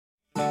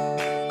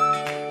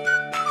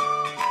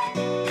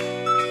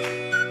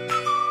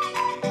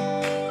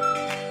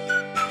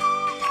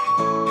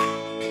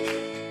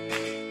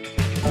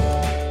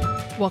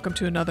Welcome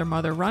to another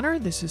Mother Runner.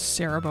 This is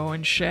Sarah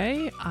Bowen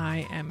Shea.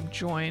 I am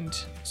joined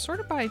sort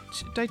of by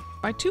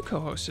two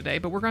co-hosts today,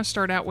 but we're going to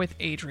start out with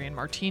Adrienne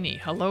Martini.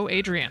 Hello,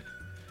 Adrienne.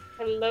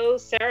 Hello,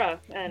 Sarah,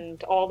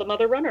 and all the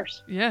Mother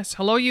Runners. Yes.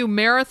 Hello, you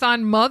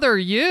marathon mother,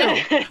 you.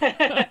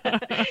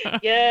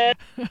 Yes.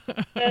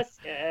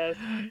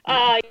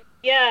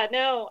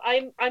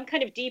 I'm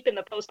kind of deep in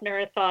the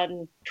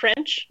post-marathon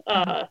trench.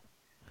 I'm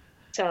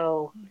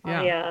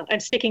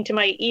sticking to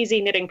my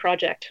easy knitting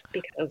project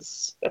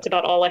because that's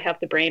about all I have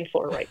the brain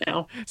for right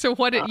now. So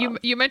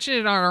you mentioned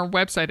it on our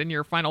website in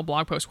your final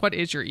blog post. What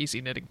is your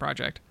easy knitting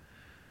project?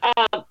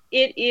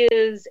 It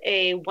is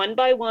a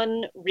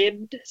 1x1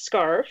 ribbed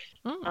scarf,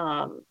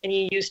 and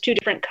you use two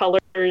different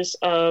colors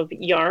of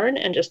yarn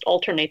and just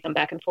alternate them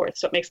back and forth.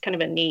 So it makes kind of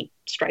a neat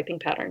striping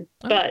pattern.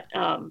 Oh. But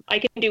I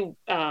can do,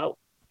 so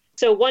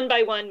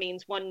 1x1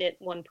 means one knit,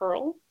 one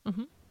purl,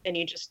 and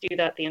you just do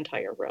that the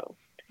entire row.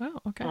 Oh,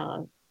 okay.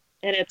 And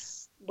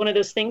it's one of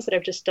those things that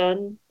I've just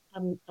done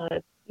a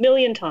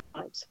million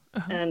times,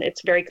 and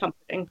it's very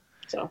comforting.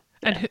 So.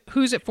 Yeah. And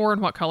who's it for,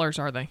 and what colors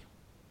are they?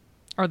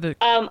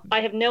 I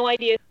have no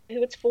idea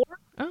who it's for.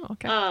 Oh,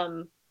 okay.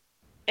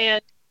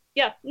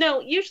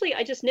 Usually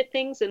I just knit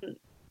things and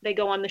they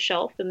go on the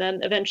shelf, and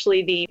then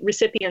eventually the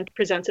recipient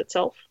presents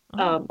itself,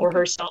 or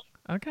herself,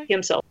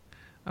 himself.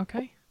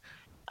 Okay.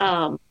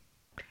 I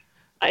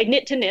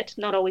knit to knit,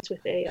 not always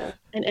with an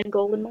end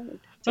goal in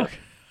mind. So.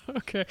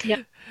 Okay.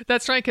 Yeah.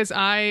 That's right, because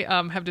I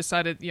have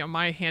decided,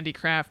 my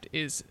handicraft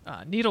is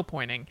needle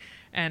pointing,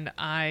 and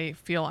I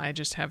feel I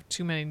just have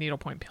too many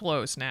needlepoint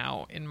pillows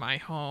now in my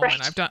home. Right.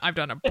 And I've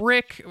done a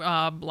brick,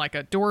 like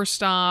a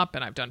doorstop,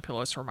 and I've done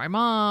pillows for my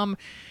mom.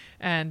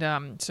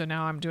 And so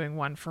now I'm doing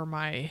one for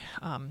my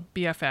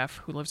BFF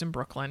who lives in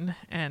Brooklyn,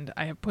 and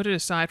I have put it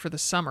aside for the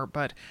summer,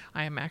 but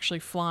I am actually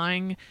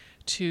flying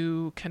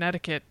to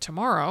Connecticut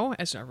tomorrow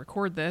as I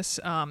record this,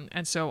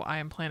 and so I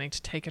am planning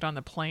to take it on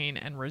the plane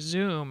and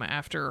resume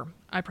after.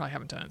 I probably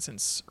haven't done it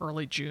since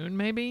early June,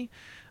 maybe.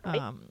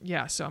 Right.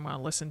 So I'm going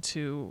to listen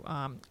to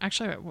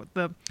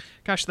the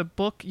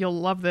book. You'll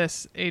love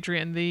this,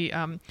 Adrienne. The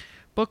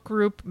book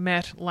group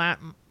my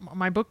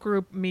book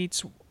group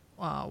meets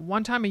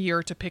one time a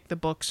year to pick the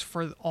books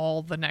for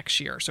all the next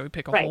year. So we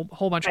pick a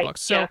whole bunch of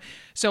books.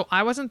 So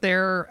I wasn't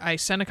there. I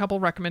sent a couple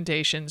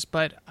recommendations,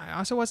 but I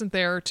also wasn't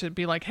there to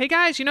be like, hey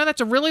guys, that's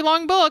a really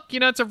long book.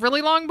 It's a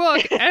really long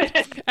book.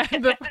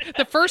 and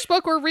the first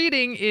book we're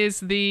reading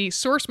is the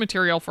source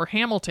material for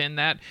Hamilton,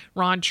 that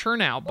Ron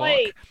Chernow book.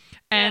 Right.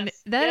 And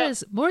that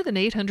is more than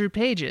 800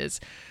 pages.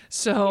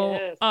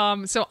 So,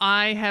 so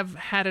I have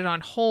had it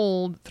on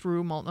hold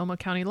through Multnomah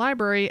County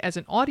Library as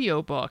an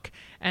audiobook.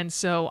 And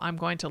so I'm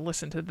going to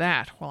listen to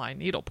that while I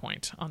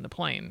needlepoint on the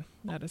plane.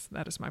 That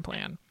is my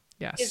plan.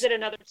 Yes. Is it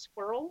another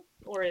squirrel,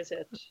 or is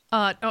it?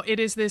 No, it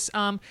is this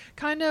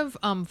kind of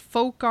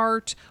folk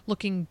art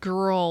looking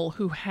girl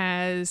who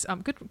has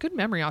good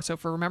memory also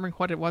for remembering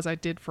what it was I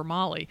did for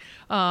Molly.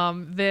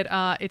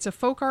 It's a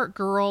folk art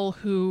girl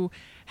who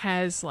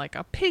has like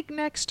a pig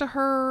next to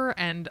her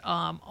and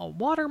a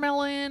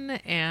watermelon,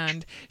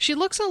 and she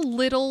looks a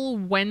little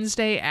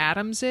Wednesday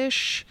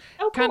Addams-ish.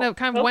 Oh, cool.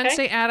 Kind of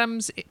Wednesday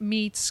Addams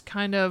meets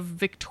kind of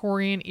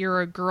Victorian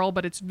era girl,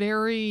 but it's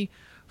very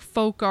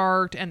folk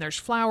art, and there's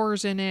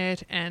flowers in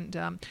it,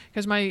 and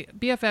because my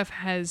BFF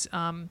has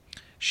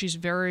she's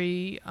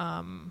very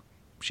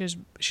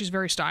she's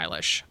very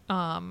stylish,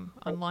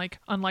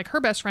 unlike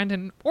her best friend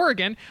in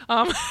Oregon,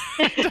 and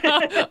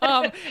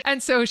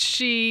so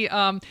she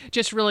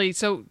just really,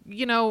 so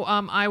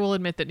I will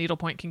admit that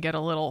needlepoint can get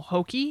a little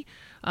hokey,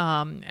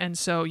 and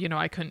so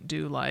I couldn't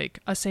do like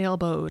a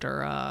sailboat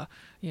or I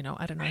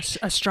don't know,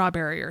 a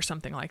strawberry or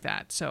something like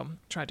that. So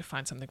tried to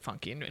find something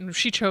funky. And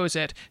she chose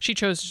it. She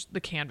chose the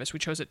canvas. We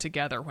chose it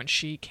together when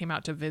she came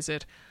out to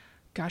visit.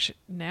 Gosh,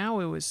 now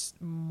it was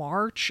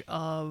March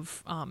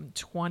of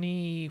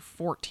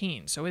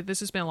 2014. So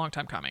this has been a long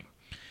time coming.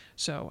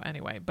 So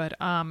anyway, but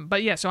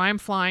yeah, so I'm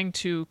flying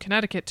to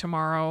Connecticut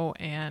tomorrow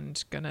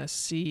and gonna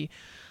see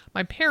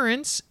my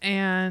parents,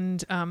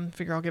 and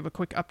figure I'll give a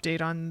quick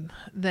update on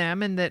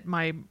them, and that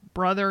my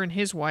brother and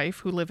his wife,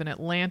 who live in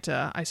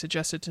Atlanta, I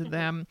suggested to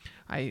them,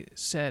 I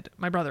said,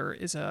 my brother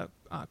is a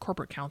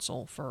corporate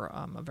counsel for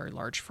a very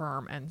large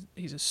firm, and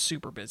he's a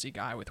super busy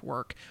guy with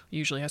work. He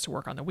usually has to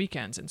work on the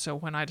weekends, and so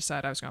when I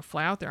decided I was going to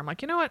fly out there, I'm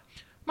like, you know what?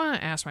 I'm going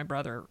to ask my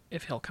brother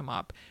if he'll come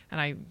up.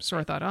 And I sort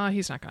of thought,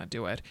 he's not going to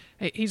do it.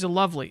 Hey, he's a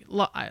lovely,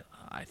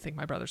 I think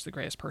my brother's the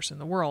greatest person in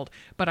the world.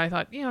 But I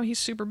thought, he's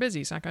super busy.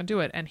 He's not going to do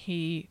it. And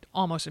he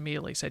almost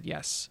immediately said,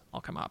 yes,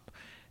 I'll come up.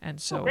 And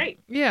so,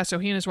 so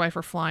he and his wife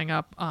are flying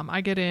up.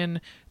 I get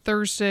in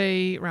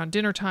Thursday around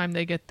dinner time.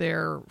 They get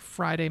there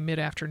Friday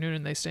mid-afternoon,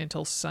 and they stay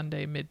until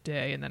Sunday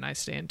midday. And then I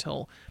stay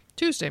until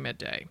Tuesday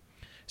midday.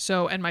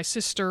 So, and my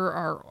sister,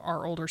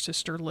 our older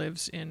sister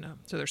lives in,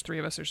 so there's three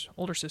of us. There's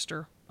older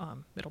sister,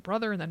 middle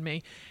brother, and then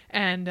me.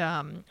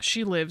 And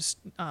she lives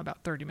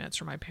about 30 minutes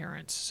from my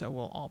parents. So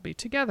we'll all be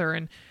together.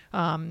 And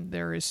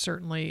there is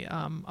certainly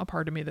a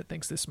part of me that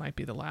thinks this might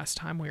be the last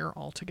time we are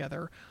all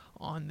together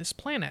on this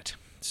planet.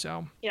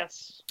 So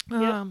Yes.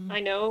 um, I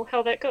know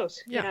how that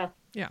goes. yeah.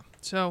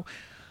 So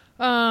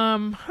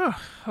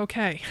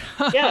okay.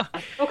 Yeah.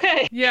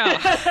 Okay.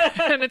 Yeah.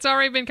 And it's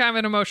already been kind of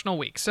an emotional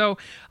week. So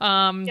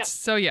Yeah.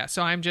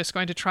 so I'm just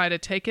going to try to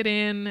take it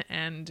in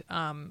and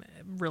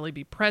really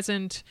be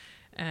present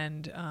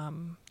and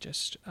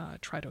just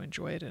try to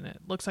enjoy it. And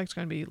it looks like it's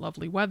going to be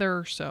lovely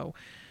weather. So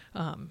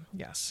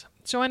yes.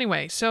 So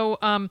anyway, so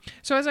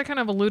as I kind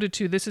of alluded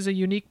to, this is a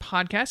unique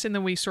podcast, and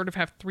then we sort of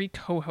have three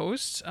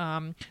co-hosts.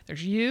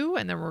 There's you,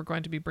 and then we're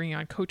going to be bringing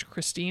on Coach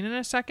Christine in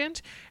a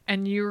second,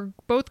 and you're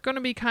both going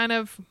to be kind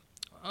of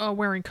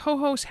wearing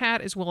co-host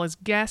hat as well as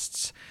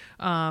guests.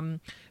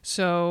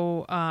 Sort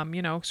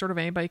of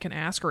anybody can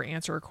ask or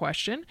answer a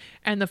question.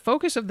 And the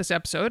focus of this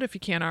episode, if you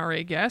can't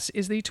already guess,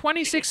 is the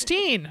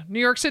 2016 New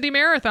York City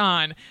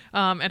Marathon,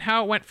 and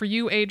how it went for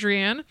you,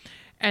 Adrienne.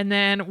 And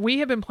then we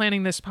have been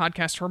planning this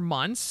podcast for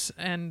months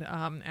and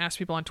asked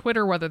people on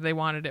Twitter whether they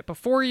wanted it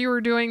before you were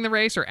doing the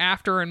race or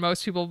after. And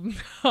most people,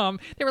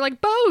 they were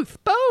like, both.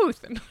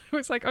 And I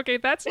was like, okay,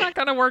 that's not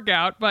going to work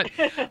out. But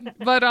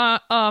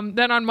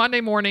then on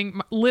Monday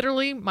morning,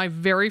 literally my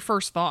very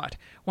first thought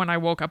when I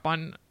woke up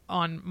on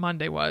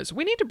Monday was,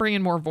 we need to bring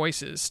in more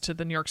voices to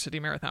the New York City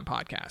Marathon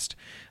podcast.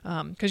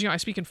 Because, I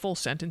speak in full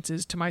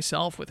sentences to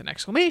myself with an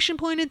exclamation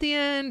point at the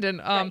end.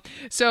 And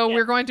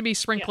we're going to be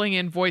sprinkling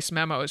in voice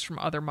memos from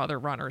other mother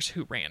runners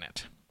who ran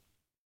it.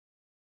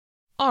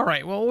 All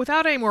right. Well,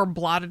 without any more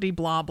blah-de-dee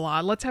blah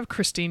blah, let's have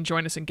Christine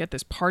join us and get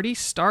this party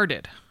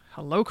started.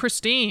 Hello,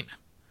 Christine.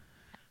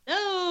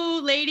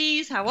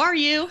 ladies. How are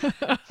you?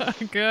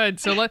 Good.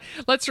 So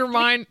let's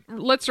remind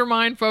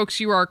folks,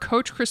 you are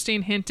Coach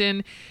Christine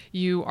Hinton.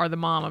 You are the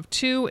mom of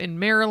two in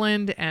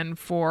Maryland, and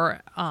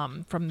from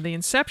the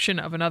inception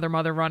of Another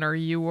Mother Runner,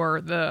 you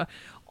were the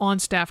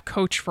on-staff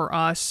coach for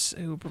us,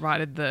 who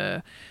provided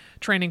the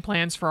training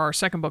plans for our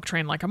second book,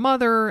 Train Like a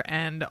Mother,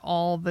 and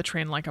all the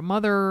Train Like a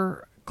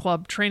Mother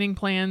club training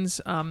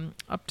plans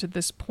up to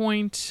this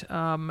point.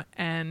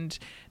 And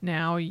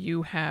now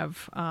you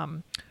have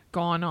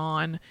gone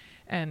on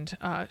and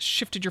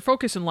shifted your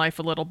focus in life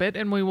a little bit,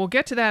 and we will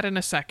get to that in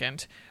a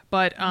second.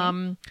 But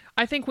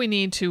I think we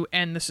need to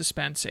end the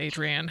suspense,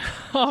 Adrienne.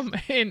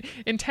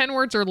 In 10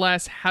 words or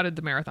less, how did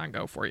the marathon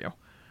go for you?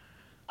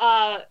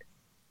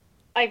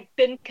 I've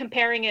been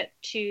comparing it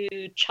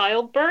to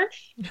childbirth.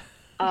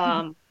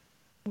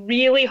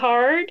 Really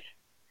hard,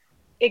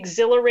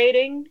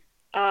 exhilarating,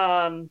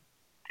 kind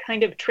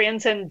of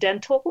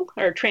transcendental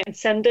or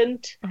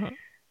transcendent.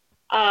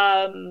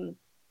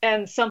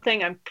 And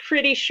something I'm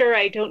pretty sure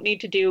I don't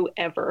need to do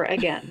ever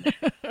again.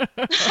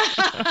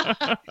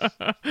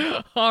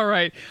 All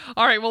right.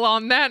 Well,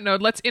 on that note,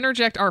 let's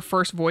interject our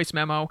first voice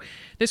memo.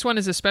 This one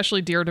is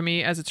especially dear to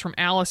me as it's from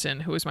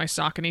Allison, who was my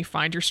Saucony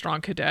Find Your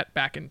Strong cadet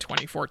back in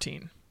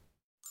 2014.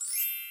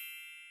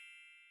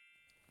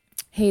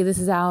 Hey, this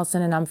is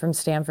Allison, and I'm from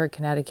Stamford,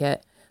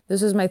 Connecticut.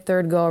 This was my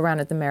third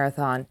go-around at the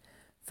marathon.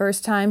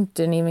 First time,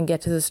 didn't even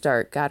get to the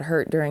start, got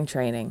hurt during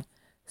training.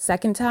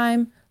 Second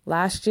time,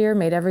 last year,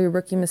 made every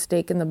rookie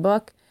mistake in the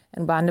book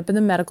and wound up in the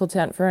medical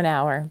tent for an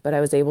hour, but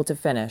I was able to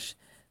finish.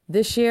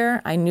 This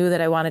year, I knew that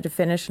I wanted to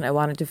finish, and I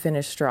wanted to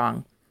finish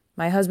strong.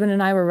 My husband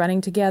and I were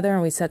running together,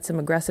 and we set some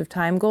aggressive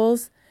time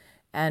goals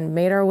and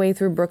made our way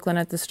through Brooklyn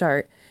at the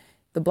start.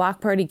 The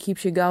block party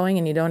keeps you going,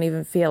 and you don't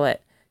even feel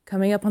it.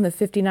 Coming up on the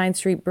 59th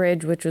Street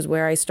Bridge, which was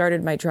where I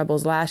started my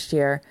troubles last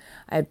year,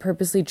 I had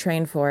purposely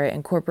trained for it,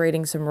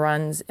 incorporating some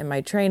runs in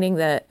my training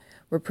that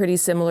were pretty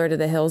similar to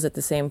the hills at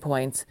the same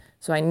points,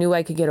 so I knew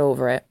I could get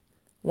over it.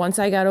 Once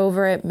I got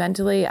over it,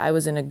 mentally, I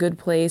was in a good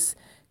place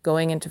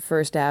going into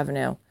First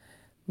Avenue.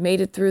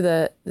 Made it through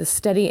the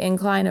steady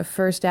incline of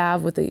First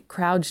Ave with the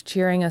crowds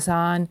cheering us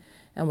on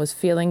and was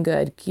feeling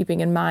good, keeping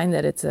in mind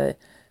that it's a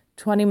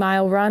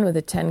 20-mile run with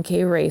a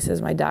 10K race,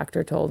 as my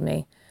doctor told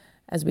me.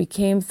 As we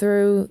came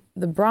through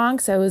the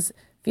Bronx, I was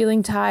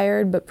feeling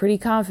tired, but pretty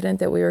confident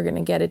that we were going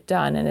to get it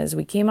done. And as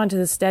we came onto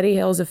the steady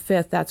hills of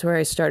Fifth, that's where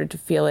I started to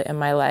feel it in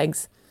my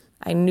legs.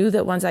 I knew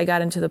that once I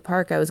got into the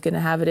park, I was going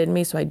to have it in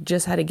me, so I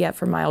just had to get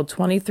from mile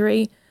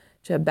 23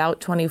 to about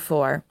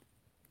 24.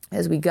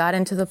 As we got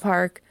into the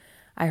park,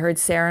 I heard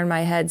Sarah in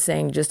my head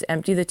saying, just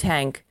empty the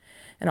tank.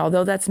 And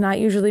although that's not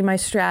usually my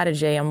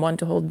strategy, I'm one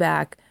to hold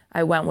back,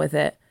 I went with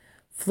it.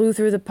 Flew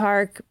through the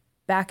park,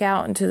 back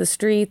out into the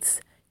streets,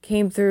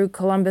 came through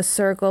Columbus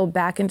Circle,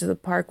 back into the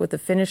park with the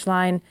finish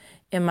line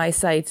in my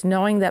sights,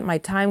 knowing that my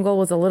time goal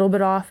was a little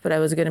bit off, but I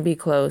was going to be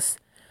close.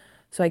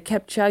 So I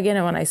kept chugging,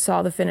 and when I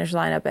saw the finish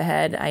line up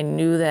ahead, I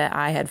knew that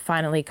I had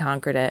finally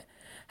conquered it.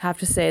 Have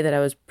to say that I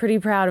was pretty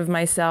proud of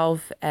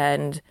myself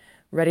and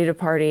ready to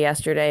party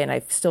yesterday, and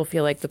I still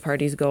feel like the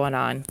party's going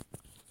on.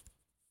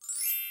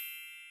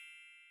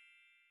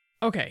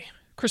 Okay,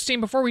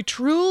 Christine, before we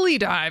truly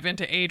dive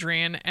into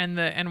Adrian and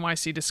the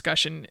NYC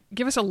discussion,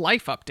 give us a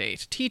life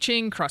update.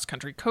 Teaching,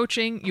 cross-country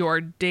coaching, your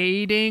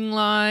dating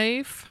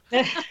life.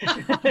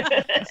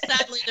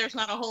 Sadly, there's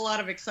not a whole lot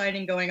of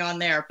exciting going on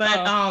there.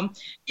 But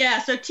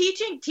yeah, so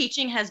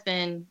teaching has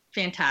been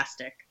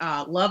fantastic.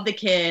 Love the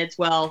kids.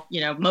 Well,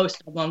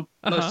 most of them,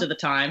 most of the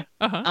time.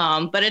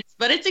 But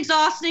it's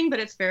exhausting, but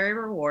it's very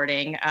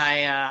rewarding.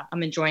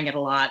 I'm enjoying it a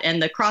lot. And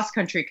the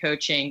cross-country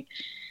coaching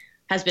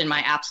has been my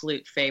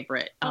absolute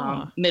favorite.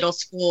 Middle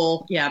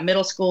school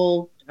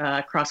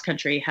cross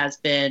country has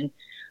been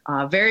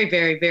very,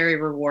 very, very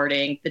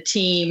rewarding. The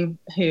team,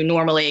 who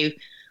normally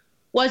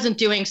wasn't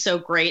doing so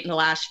great in the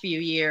last few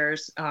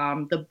years,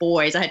 the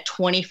boys, I had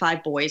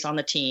 25 boys on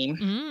the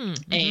team.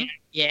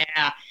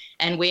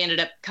 And we ended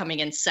up coming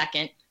in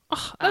second.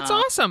 Oh, that's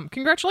awesome.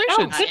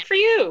 Congratulations. Oh, good for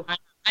you.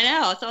 I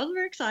know, so I was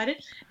very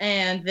excited.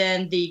 And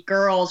then the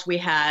girls,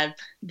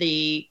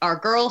 our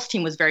girls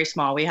team was very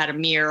small. We had a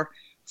mere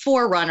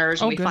 4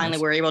 runners. And finally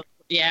were able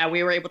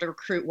to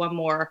recruit one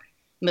more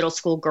middle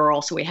school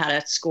girl. So we had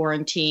a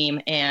scoring team,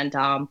 and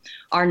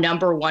our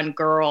number 1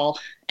 girl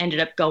ended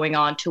up going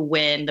on to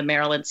win the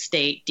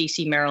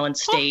DC Maryland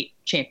State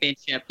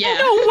championship. Yeah.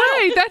 Oh,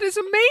 no way. That is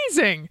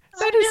amazing.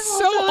 That is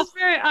so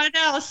I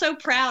know. I was so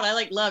proud.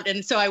 I loved it.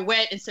 And so I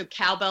went, and so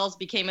cowbells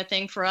became a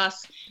thing for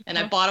us. And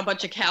I bought a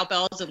bunch of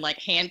cowbells and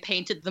hand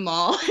painted them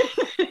all.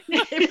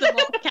 Them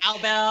all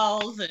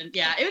cowbells. And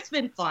yeah, it's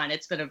been fun.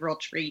 It's been a real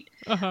treat.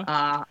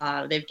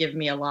 They've given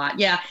me a lot.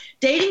 Yeah.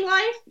 Dating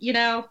life,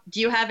 do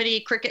you have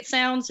any cricket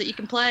sounds that you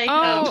can play?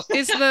 Oh,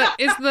 is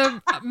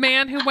the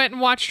man who went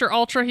and watched your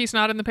ultra, he's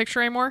not in the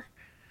picture anymore?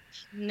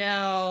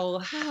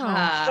 No.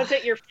 Was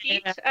it your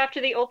feet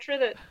after the ultra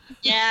that?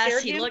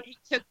 Yes, he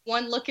took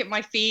one look at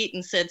my feet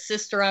and said,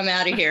 "Sister, I'm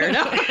out of here."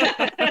 No,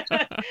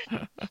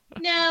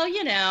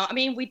 no. I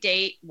mean, we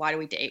date. Why do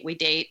we date? We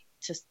date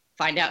to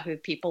find out who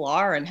people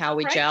are and how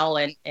we gel,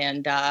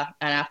 and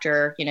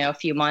after a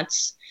few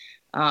months,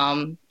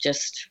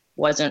 just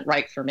wasn't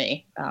right for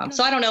me.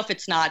 So I don't know if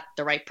it's not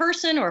the right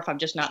person or if I'm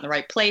just not in the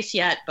right place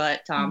yet.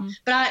 But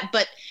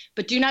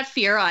but do not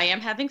fear. I am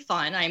having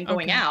fun. I am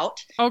going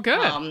out. Oh,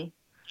 good.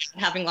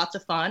 Having lots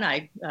of fun.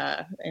 I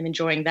am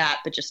enjoying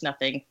that, but just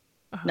nothing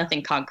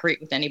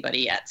concrete with anybody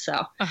yet.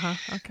 So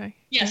okay.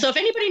 Yeah. So if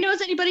anybody knows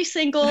anybody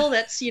single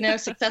that's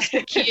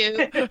successful, cute,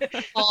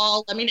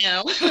 let me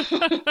know.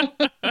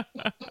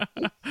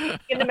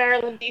 In the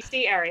Maryland,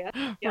 D.C. area.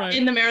 Yeah. Right.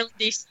 In the Maryland,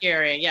 D.C.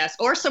 area, yes.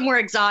 Or somewhere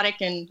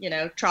exotic and,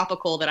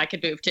 tropical that I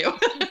could move to.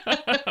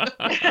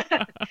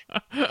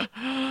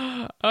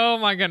 Oh,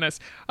 my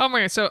goodness.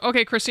 So,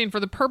 okay, Christine, for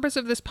the purpose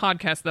of this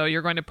podcast, though,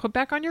 you're going to put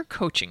back on your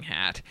coaching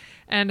hat.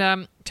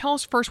 And tell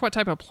us first what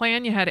type of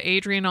plan you had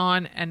Adrian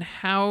on, and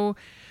how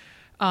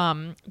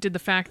did the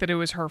fact that it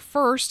was her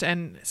first,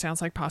 and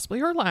sounds like possibly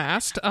her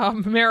last,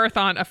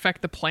 marathon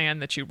affect the plan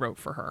that you wrote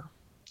for her?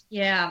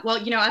 Yeah, well,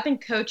 I've been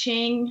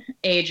coaching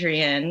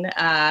Adrian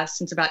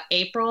since about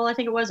April, I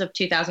think it was, of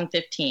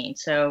 2015.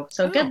 So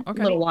good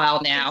little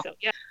while now. So,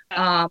 yeah.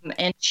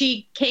 And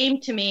she came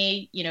to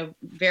me,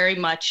 very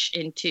much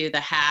into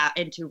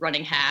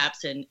running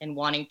halves and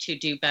wanting to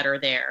do better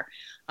there.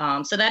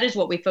 So that is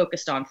what we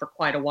focused on for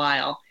quite a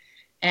while.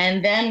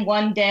 And then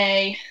one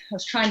day, I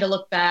was trying to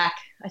look back,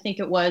 I think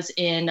it was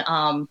in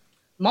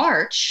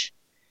March,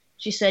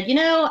 she said,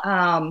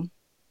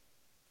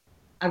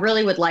 I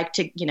really would like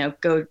to,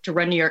 go to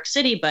run New York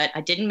City, but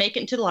I didn't make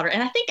it into the lottery.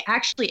 And I think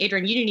actually,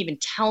 Adrian, you didn't even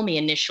tell me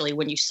initially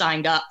when you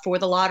signed up for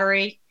the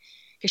lottery,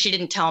 because she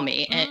didn't tell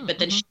me. But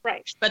then,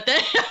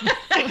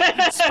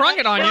 sprung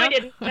it on you. I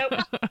didn't. Nope.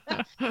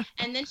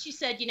 And then she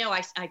said,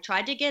 I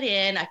tried to get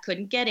in, I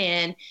couldn't get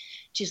in.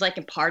 She's like,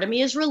 and part of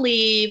me is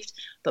relieved,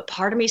 but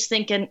part of me is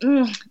thinking,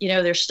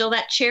 there's still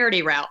that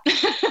charity route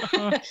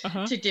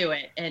to do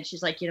it. And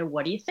she's like,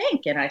 what do you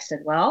think? And I said,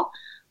 well,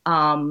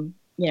 I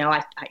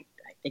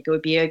think it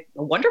would be a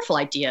wonderful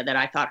idea. That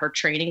I thought her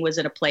training was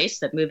in a place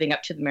that moving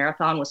up to the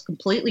marathon was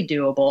completely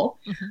doable.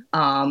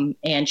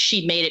 And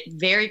she made it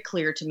very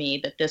clear to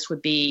me that this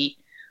would be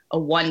a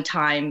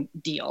one-time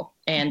deal,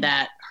 and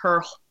that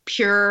her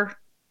pure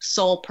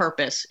sole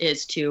purpose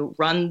is to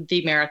run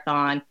the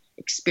marathon,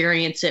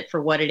 experience it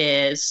for what it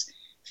is,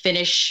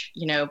 finish,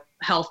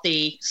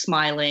 healthy,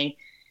 smiling,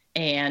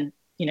 and,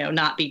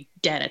 not be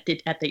dead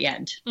at the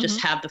end, just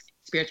have the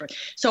experience.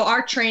 So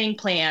our training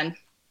plan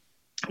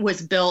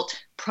was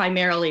built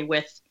primarily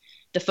with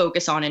the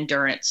focus on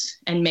endurance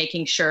and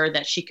making sure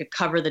that she could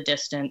cover the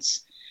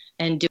distance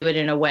and do it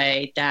in a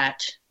way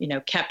that,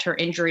 kept her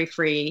injury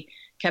free,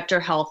 kept her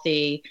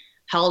healthy,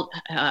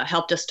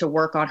 helped us to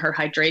work on her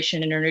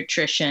hydration and her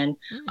nutrition,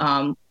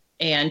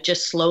 and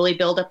just slowly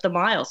build up the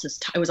miles.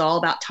 It was all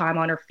about time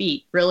on her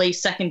feet. Really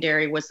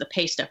secondary was the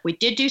pace stuff. We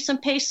did do some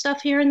pace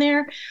stuff here and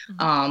there,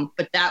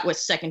 but that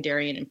was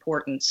secondary in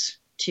importance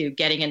to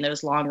getting in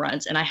those long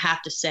runs. And I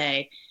have to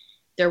say,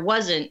 there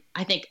wasn't,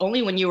 I think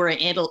only when you were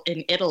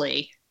in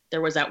Italy, there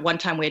was that one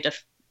time we had to,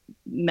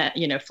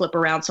 flip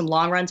around some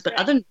long runs. But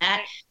other than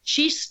that,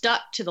 she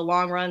stuck to the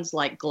long runs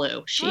like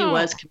glue. She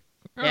was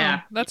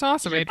Yeah. That's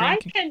awesome, Adrian.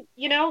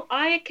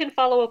 I can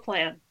follow a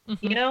plan.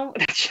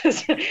 That's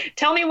just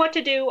tell me what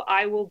to do.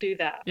 I will do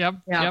that. Yep.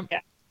 Yeah. Yep. Yeah.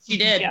 She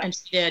did. Yeah. And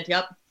she did.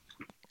 Yep.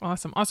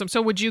 Awesome.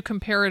 So would you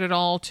compare it at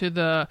all to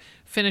the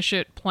Finish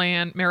It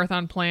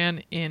marathon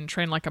plan in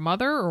Train Like a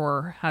Mother,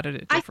 or how did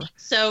it differ? I think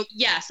so.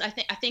 Yes, I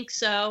think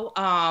so.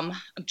 I'm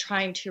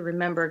trying to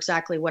remember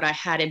exactly what I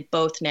had in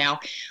both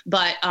now,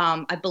 but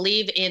I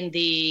believe in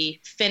the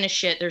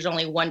Finish It, there's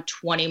only one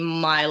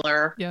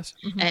 20-miler. Yes.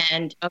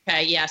 And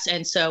okay, yes.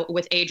 And so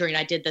with Adrian,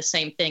 I did the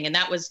same thing. And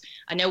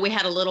I know we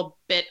had a little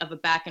bit of a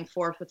back and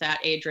forth with that,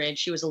 Adrian.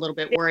 She was a little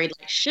bit worried,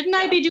 like, shouldn't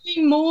I be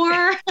doing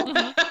more?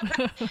 And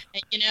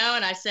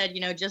I said,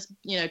 just,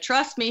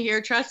 trust me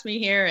here.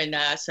 And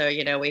so,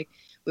 we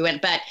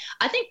went, but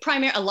I think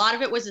a lot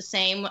of it was the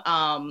same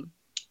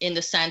in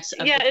the sense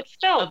of. Yeah, it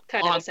felt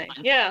kind of the same.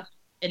 Run. Yeah.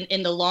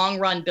 In the long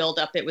run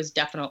buildup, it was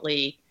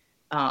definitely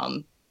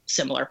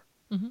similar.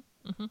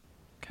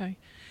 Okay.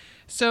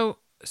 So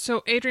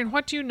Adrian,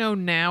 what do you know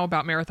now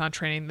about marathon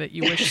training that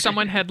you wish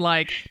someone had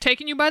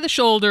taken you by the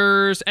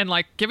shoulders and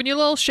given you a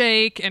little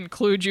shake and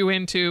clued you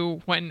into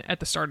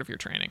at the start of your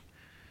training?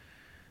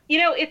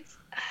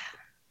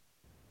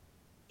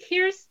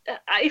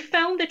 I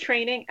found the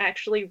training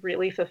actually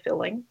really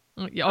fulfilling.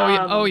 Oh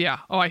yeah.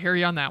 Oh, I hear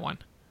you on that one.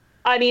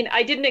 I mean,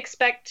 I didn't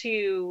expect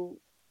to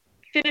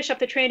finish up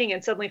the training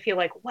and suddenly feel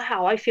like,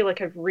 wow, I feel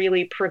like I've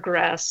really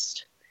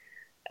progressed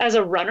as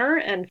a runner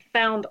and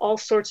found all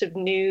sorts of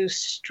new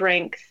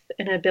strength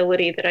and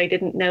ability that I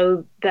didn't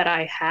know that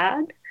I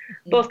had,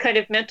 both kind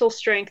of mental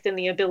strength and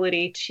the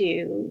ability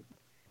to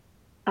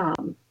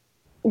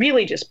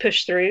really just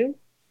push through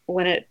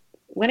when it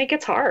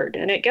gets hard.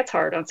 And it gets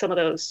hard on some of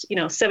those,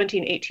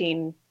 17,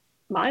 18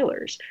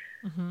 milers.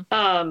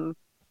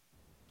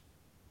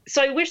 So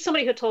I wish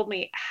somebody had told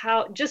me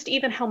how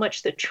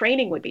much the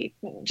training would be,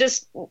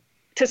 just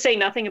to say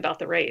nothing about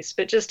the race,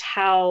 but just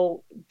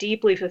how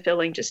deeply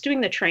fulfilling just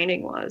doing the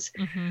training was.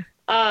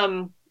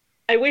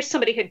 I wish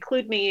somebody had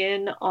clued me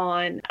in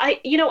on, I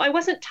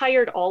wasn't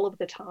tired all of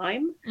the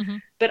time,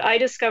 but I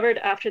discovered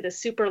after the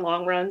super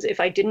long runs,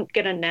 if I didn't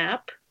get a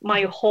nap,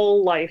 my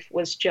whole life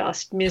was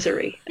just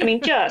misery. I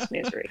mean, just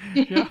misery.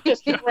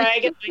 Just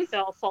dragging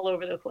myself all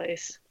over the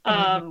place.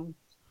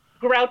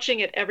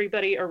 Grouching at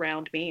everybody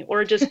around me,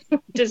 or just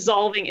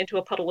dissolving into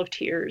a puddle of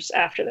tears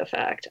after the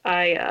fact.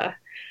 And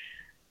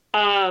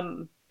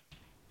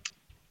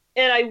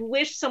I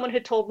wish someone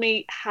had told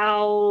me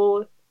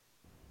how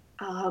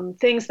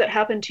things that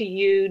happen to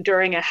you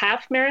during a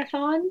half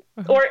marathon,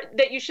 or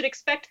that you should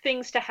expect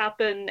things to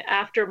happen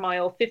after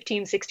mile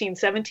 15, 16,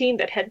 17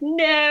 that had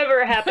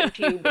never happened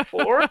to you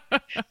before.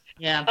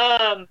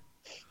 Yeah.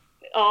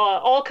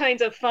 All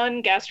kinds of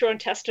fun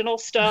gastrointestinal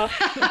stuff.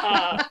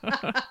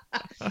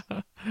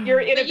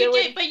 Your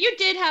inability. But you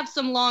did have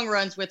some long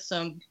runs with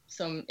some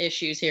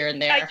issues here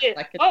and there. I did.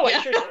 I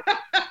sure did.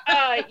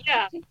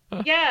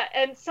 Yeah.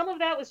 And some of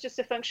that was just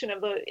a function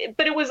of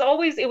but it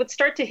would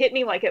start to hit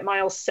me at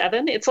mile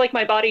 7. It's like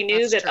my body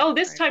knew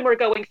this time we're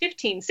going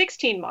 15,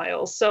 16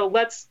 miles. So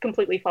let's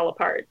completely fall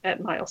apart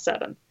at mile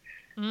 7,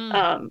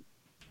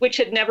 which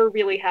had never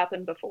really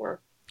happened before.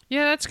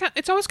 Yeah,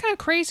 it's always kind of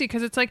crazy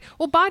because it's like,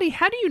 well, body,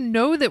 how do you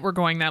know that we're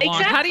going that long?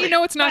 Exactly. How do you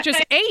know it's not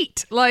just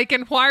 8?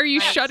 And why are you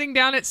shutting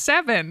down at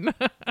 7?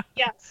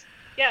 Yes.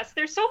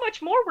 There's so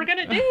much more we're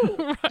gonna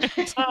do.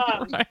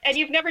 Right. And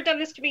you've never done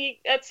this to me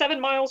at 7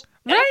 miles.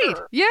 Right.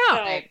 Ever. Yeah.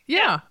 So,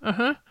 yeah.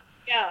 Uh-huh.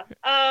 Yeah.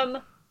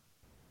 I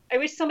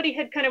wish somebody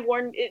had kind of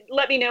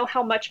let me know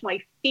how much my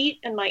feet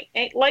and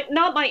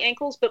not my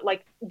ankles, but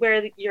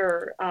where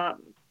your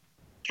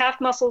calf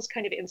muscles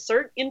kind of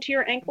insert into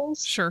your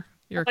ankles. Sure.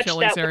 Your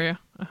Achilles area.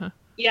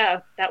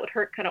 Yeah, that would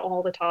hurt kind of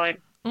all the time.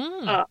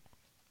 It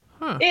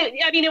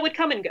would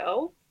come and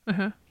go,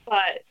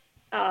 but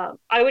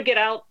I would get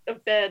out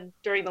of bed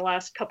during the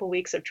last couple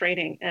weeks of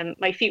training and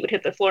my feet would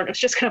hit the floor and it was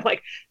just kind of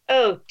like,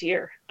 oh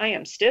dear, I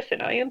am stiff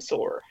and I am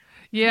sore.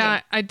 Yeah,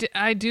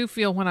 I do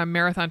feel when I'm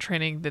marathon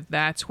training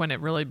that's when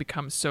it really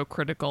becomes so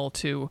critical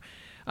to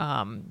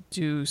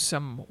do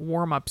some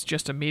warm-ups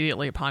just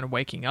immediately upon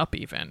waking up,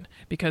 even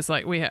because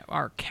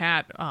our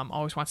cat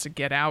always wants to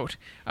get out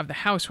of the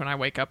house when I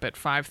wake up at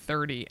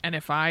 5:30, and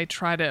if I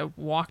try to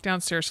walk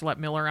downstairs to let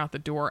Miller out the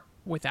door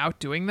without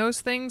doing those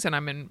things and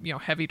I'm in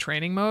heavy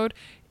training mode,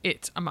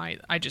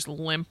 I just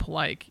limp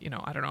like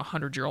I don't know,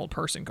 100-year-old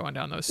person going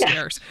down those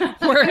stairs.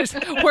 Whereas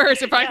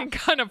if I can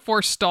kind of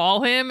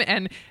forestall him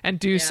and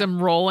do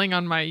some rolling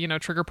on my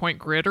trigger point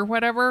grid or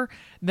whatever,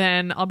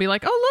 then I'll be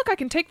like, oh look, I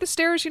can take the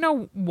stairs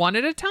one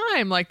at a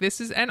time, like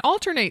this is, and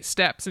alternate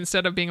steps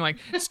instead of being like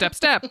step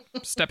step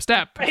step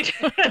step. Right.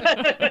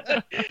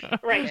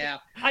 Right. Yeah.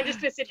 I'm just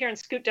gonna sit here and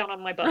scoot down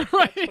on my butt.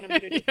 Right. That's what I'm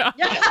gonna do. Yeah.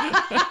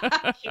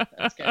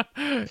 That's good.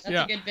 That's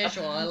a good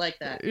visual. I like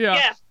that.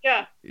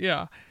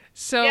 Yeah.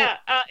 So and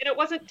it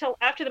wasn't until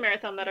after the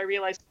marathon that I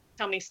realized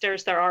how many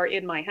stairs there are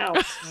in my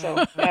house.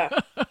 So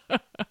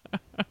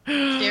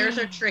stairs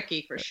are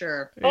tricky for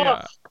sure.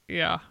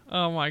 Yeah.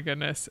 Oh my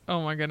goodness.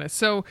 Oh my goodness.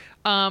 So,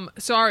 all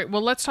right.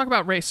 Well, let's talk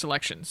about race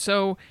selection.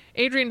 So,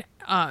 Adrienne,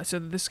 so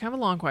this is kind of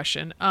a long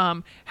question.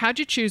 How'd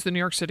you choose the New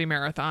York City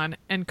Marathon?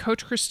 And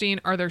Coach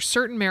Christine, are there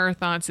certain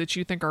marathons that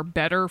you think are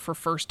better for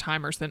first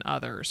timers than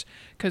others?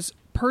 Because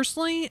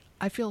personally,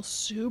 I feel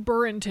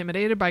super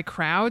intimidated by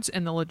crowds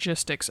and the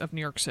logistics of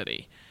New York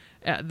City.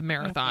 The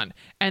marathon.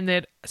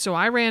 And so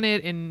I ran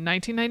it in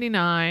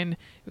 1999. It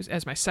was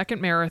as my second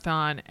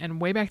marathon,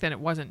 and way back then it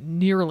wasn't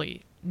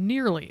nearly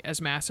as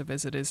massive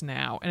as it is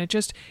now. And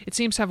it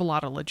seems to have a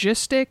lot of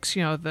logistics,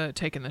 the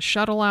taking the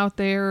shuttle out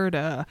there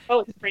to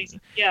it's crazy.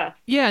 Yeah.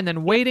 Yeah, and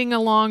then waiting a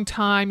long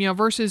time,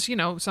 versus,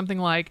 something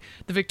like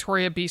the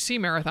Victoria BC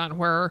Marathon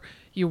where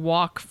you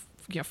walk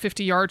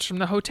 50 yards from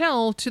the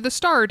hotel to the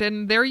start,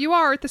 and there you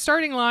are at the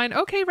starting line.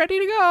 Okay, ready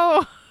to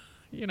go.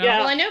 Yeah.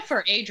 Well, I know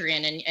for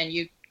Adrienne, and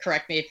you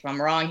correct me if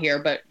I'm wrong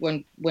here, but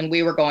when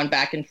we were going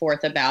back and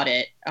forth about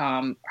it,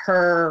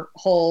 her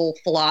whole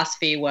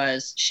philosophy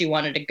was she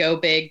wanted to go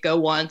big, go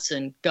once,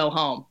 and go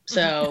home.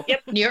 So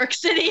New York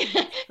City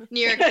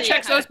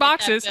checks those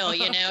boxes. Bill,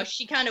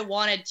 she kind of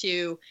wanted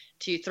to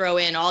throw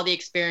in all the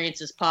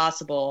experiences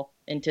possible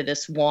into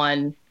this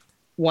one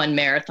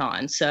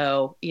marathon.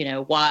 So,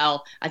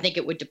 while I think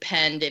it would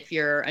depend if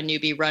you're a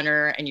newbie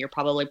runner and you're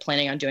probably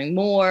planning on doing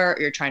more,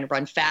 or you're trying to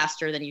run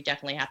faster, then you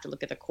definitely have to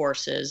look at the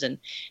courses and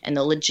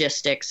the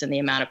logistics and the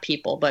amount of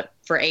people. But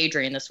for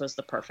Adrienne, this was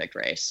the perfect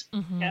race.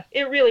 Mm-hmm. Yeah,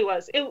 it really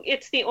was.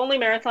 It's the only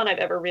marathon I've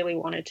ever really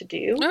wanted to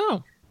do.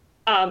 Oh.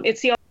 It's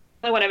the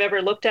only one I've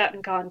ever looked at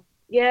and gone,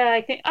 yeah,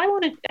 I think I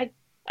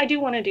do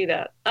want to do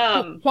that.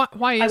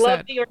 Why is that? I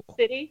love New York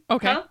City.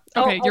 Okay. Huh?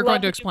 Okay, you're going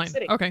to New explain. York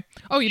City. Okay.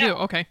 Oh, you do? Yeah.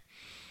 Okay.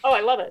 Oh,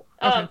 I love it.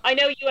 Okay. I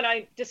know you and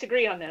I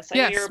disagree on this. I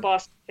know you're a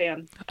Boston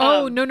fan.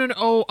 No.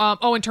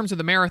 Oh, in terms of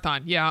the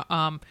marathon. Yeah.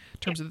 In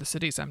terms of the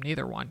cities, I'm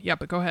neither one. Yeah,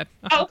 but go ahead.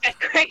 Oh, okay,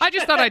 great. I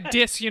just thought I'd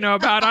diss,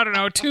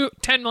 about, 10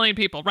 million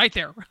people right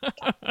there.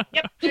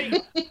 Yep. There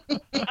you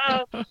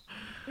go.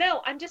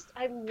 No, I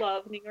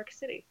love New York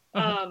City.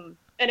 And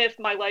if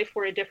my life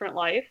were a different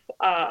life,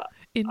 I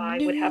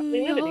would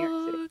happily live in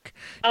New York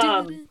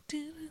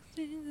City.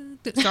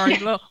 Sorry,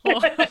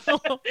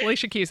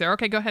 Alicia Keys there.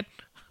 Okay, go ahead.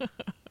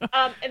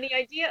 And the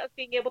idea of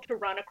being able to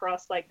run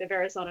across like the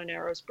Verrazano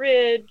Narrows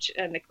Bridge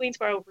and the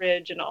Queensboro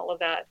Bridge and all of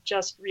that,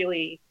 just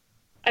really,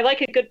 I like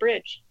a good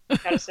bridge, I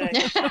gotta say.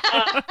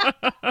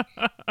 It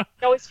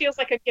always feels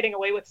like I'm getting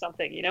away with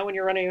something, when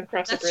you're running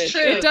across a bridge.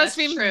 True. It does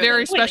seem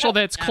very special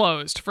that it's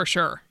closed, for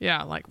sure.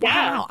 Yeah,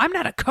 wow, I'm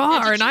not a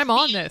car and I'm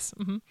on this.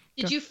 Mm-hmm.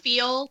 Did you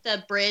feel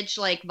the bridge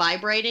like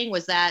vibrating?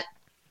 Was that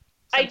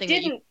something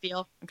that you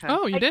feel? Okay.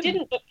 Oh, you didn't? I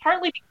didn't, but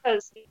partly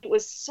because it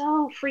was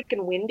so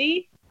freaking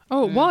windy.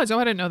 Oh, it was? Oh,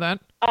 I didn't know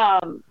that.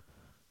 Oh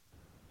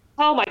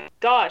my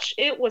gosh,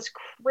 it was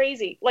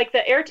crazy. Like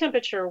the air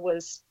temperature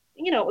was,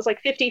 it was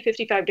like 50,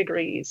 55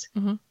 degrees.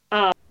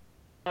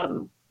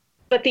 Mm-hmm.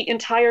 But the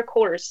entire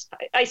course,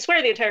 I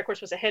swear the entire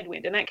course was a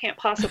headwind, and that can't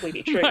possibly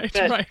be true. Right.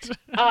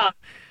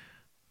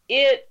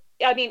 It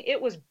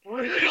was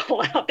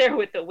brutal out there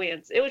with the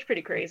winds. It was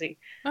pretty crazy.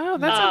 Oh,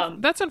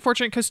 that's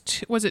unfortunate because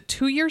was it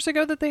 2 years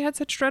ago that they had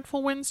such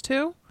dreadful winds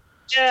too?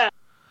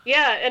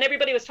 Yeah, and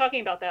everybody was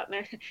talking about that.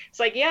 And it's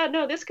like, yeah,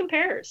 no, this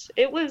compares.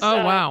 It was.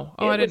 Oh, wow.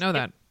 Oh, I didn't know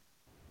that.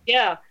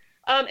 Yeah.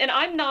 And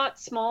I'm not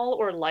small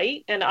or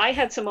light. And I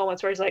had some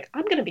moments where I was like,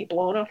 I'm going to be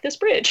blown off this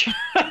bridge.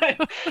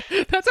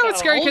 That's always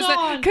scary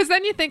because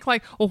then you think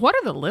like, well, what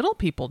are the little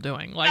people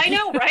doing? Like, I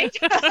know, right?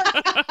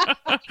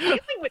 Dealing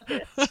with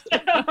this.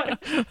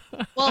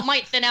 Well, it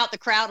might thin out the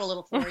crowd a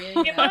little for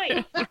you. It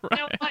might.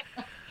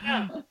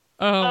 Yeah.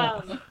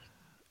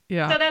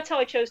 Yeah. So that's how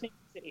I chose New York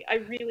City. I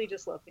really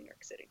just love New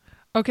York City.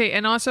 Okay,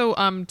 and also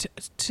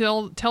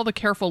tell the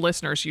careful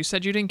listeners, you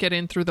said you didn't get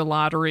in through the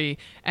lottery,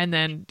 and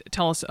then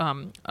tell us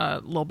a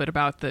little bit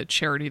about the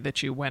charity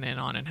that you went in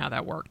on and how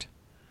that worked.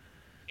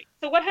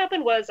 So what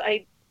happened was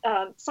I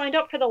signed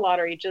up for the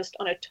lottery just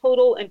on a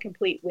total and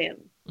complete whim.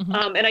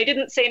 Mm-hmm. And I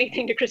didn't say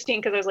anything to Christine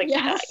because I was like,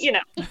 yes.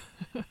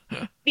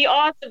 The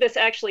odds of this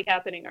actually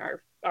happening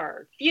are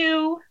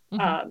few.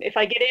 Mm-hmm. If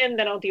I get in,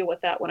 then I'll deal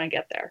with that when I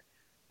get there.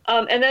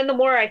 And then the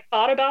more I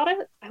thought about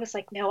it, I was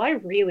like, no, I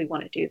really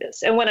want to do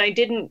this. And when I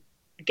didn't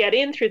get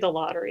in through the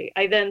lottery,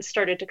 I then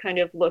started to kind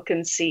of look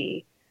and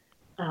see,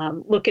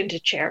 look into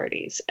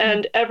charities.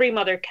 And Every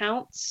Mother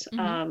Counts,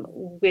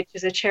 which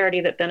is a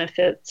charity that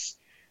benefits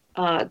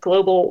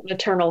global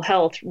maternal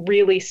health,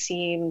 really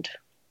seemed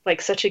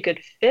like such a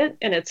good fit.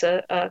 And it's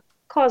a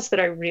cause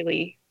that I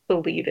really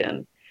believe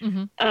in.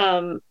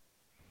 Mm-hmm.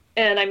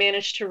 And I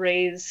managed to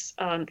raise,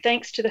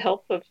 thanks to the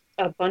help of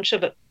a bunch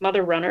of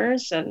mother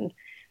runners and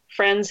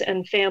friends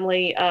and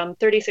family,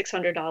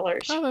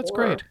 $3,600. Oh, that's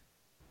great.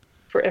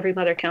 For Every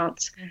Mother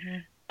Counts.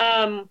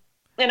 Mm-hmm.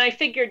 And I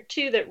figured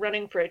too that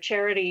running for a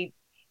charity,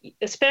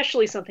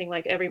 especially something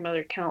like Every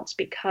Mother Counts,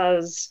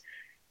 because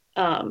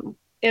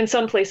in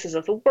some places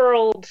of the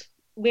world,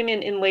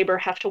 women in labor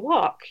have to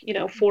walk,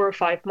 4 or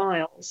 5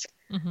 miles.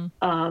 Mm-hmm.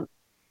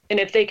 And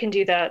if they can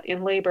do that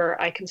in labor,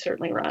 I can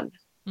certainly run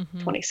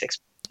 26.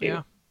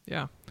 Yeah.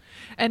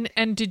 And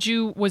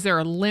was there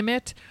a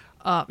limit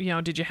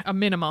did you a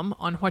minimum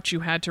on what you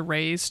had to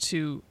raise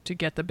to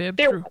get the bib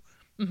There through?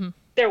 Mm-hmm.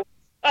 There,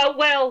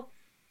 well,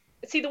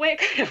 see, the way it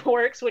kind of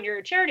works when you're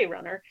a charity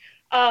runner,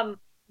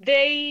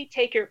 they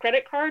take your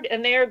credit card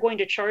and they are going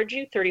to charge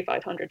you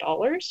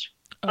 $3,500.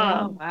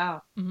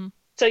 Wow. Mm-hmm.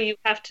 So you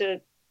have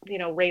to,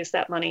 raise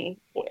that money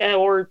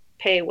or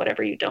pay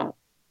whatever you don't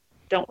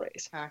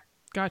raise.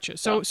 Gotcha.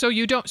 So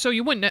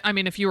you wouldn't, I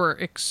mean, if you were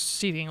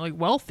exceedingly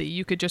wealthy,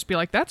 you could just be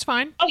like, that's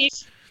fine. Oh,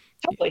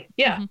 totally.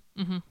 Yeah.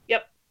 Mm-hmm. Mm-hmm.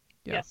 Yep.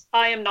 Yeah. Yes.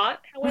 I am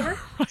not, however.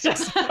 So-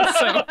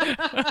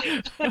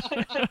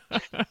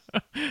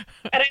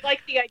 And I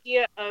like the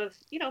idea of,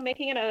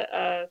 making it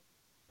a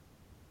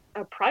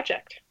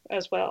project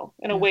as well,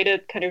 and a way to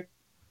kind of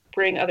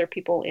bring other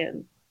people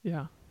in.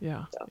 Yeah.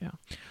 Yeah. So. Yeah.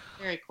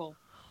 Very cool.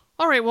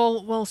 All right.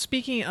 Well,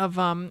 speaking of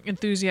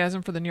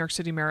enthusiasm for the New York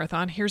City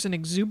Marathon, here's an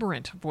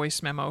exuberant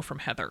voice memo from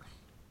Heather.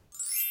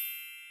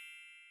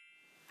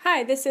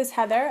 Hi, this is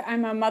Heather.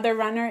 I'm a mother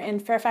runner in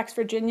Fairfax,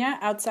 Virginia,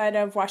 outside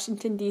of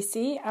Washington,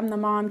 D.C. I'm the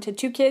mom to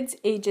 2 kids,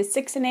 ages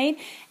 6 and 8,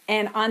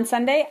 and on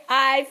Sunday,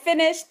 I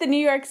finished the New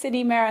York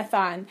City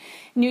Marathon.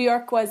 New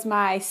York was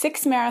my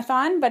 6th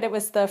marathon, but it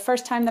was the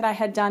first time that I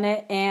had done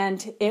it,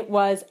 and it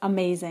was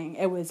amazing.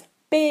 It was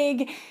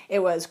big, it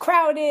was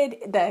crowded,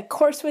 the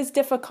course was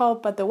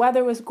difficult, but the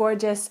weather was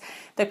gorgeous,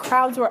 the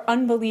crowds were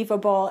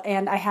unbelievable,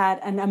 and I had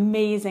an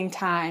amazing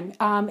time.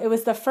 It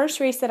was the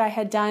first race that I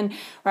had done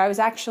where I was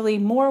actually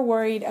more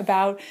worried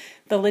about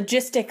the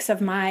logistics of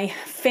my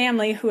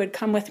family who had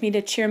come with me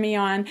to cheer me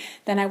on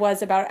than I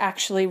was about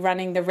actually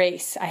running the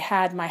race. I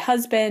had my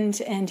husband,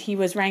 and he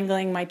was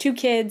wrangling my 2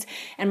 kids,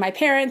 and my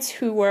parents,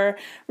 who were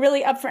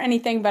really up for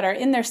anything but are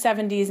in their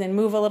 70s and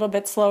move a little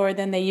bit slower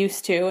than they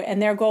used to, and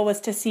their goal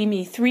was to see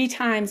me 3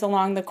 times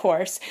along the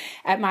course,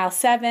 at mile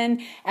 7,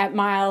 at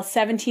mile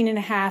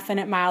 17.5, and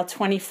at mile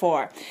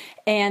 24.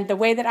 And the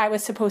way that I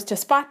was supposed to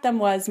spot them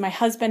was my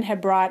husband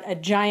had brought a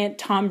giant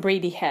Tom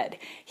Brady head.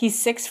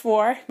 He's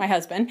 6'4", my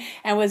husband,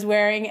 and was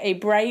wearing a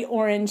bright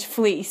orange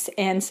fleece.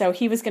 And so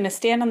he was going to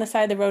stand on the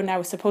side of the road, and I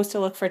was supposed to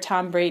look for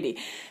Tom Brady.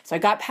 So I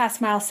got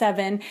past mile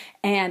 7,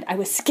 and I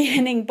was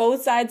scanning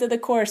both sides of the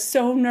course,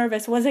 so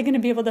nervous. Was I going to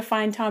be able to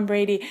find Tom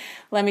Brady?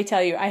 Let me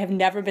tell you, I have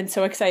never been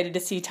so excited to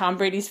see Tom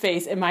Brady's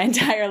face in my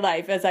entire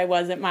life as I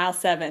was at mile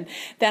 7.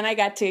 Then I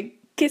got to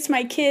kiss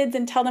my kids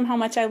and tell them how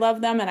much I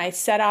love them, and I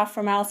set off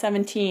for mile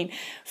 17.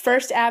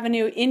 First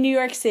Avenue in New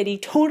York City,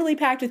 totally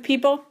packed with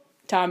people.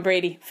 Tom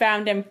Brady.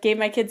 Found him, gave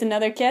my kids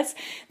another kiss.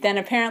 Then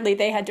apparently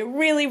they had to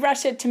really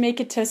rush it to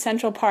make it to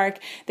Central Park.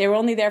 They were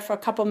only there for a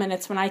couple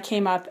minutes when I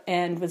came up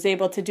and was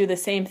able to do the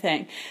same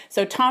thing.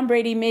 So Tom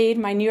Brady made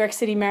my New York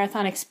City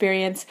Marathon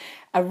experience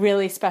a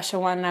really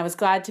special one, and I was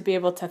glad to be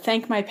able to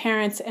thank my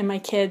parents and my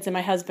kids and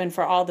my husband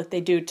for all that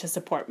they do to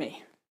support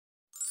me.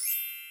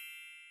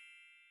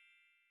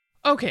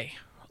 Okay,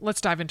 let's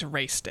dive into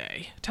race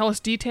day. Tell us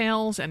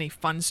details, any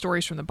fun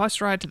stories from the bus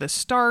ride to the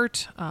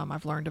start.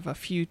 I've learned of a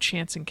few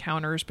chance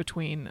encounters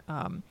between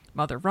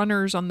mother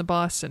runners on the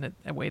bus and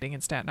waiting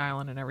in Staten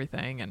Island and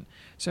everything. And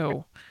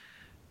so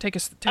take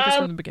us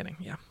from the beginning.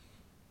 Yeah.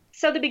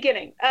 So the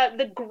beginning,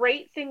 the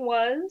great thing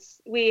was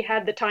we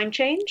had the time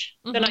change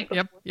the night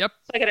before. Yep.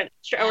 So I got an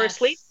extra hour of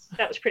sleep.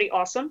 That was pretty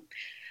awesome.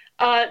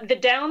 The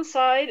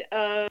downside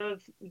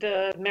of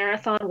the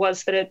marathon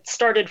was that it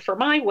started for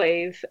my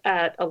wave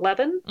at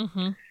 11,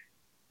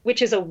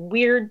 which is a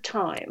weird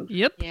time.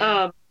 Yep.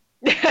 Yeah.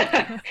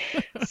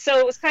 So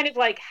it was kind of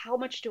like, how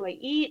much do I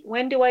eat?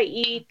 When do I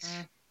eat?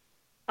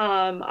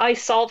 I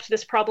solved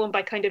this problem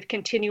by kind of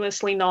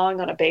continuously gnawing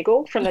on a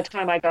bagel from the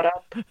time I got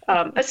up.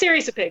 A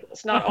series of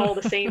bagels, not all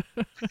the same.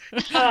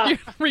 You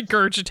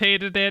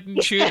regurgitated it and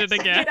chewed it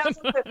again. I was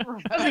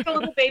like a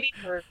little baby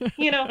bird,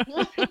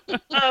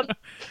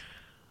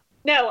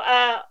 No,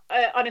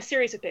 on a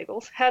series of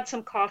bagels. Had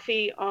some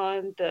coffee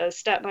on the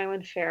Staten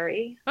Island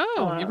ferry.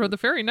 Oh, you rode the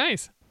ferry.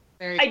 Nice.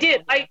 Very I cool.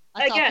 did. I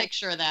saw again, a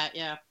picture of that.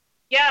 Yeah.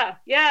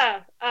 Yeah.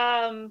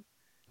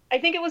 I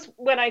think it was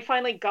when I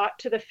finally got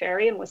to the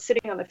ferry and was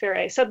sitting on the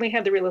ferry, I suddenly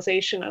had the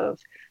realization of,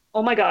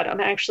 oh my God,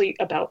 I'm actually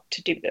about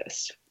to do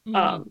this.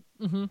 I'd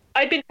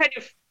been kind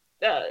of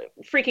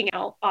freaking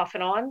out off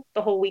and on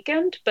the whole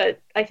weekend, but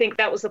I think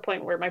that was the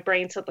point where my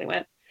brain suddenly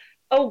went,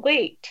 oh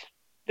wait,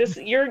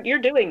 you're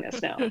doing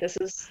this now.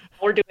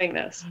 We're doing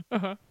this.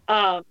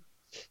 And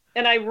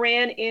I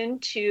ran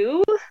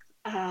into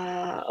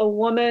a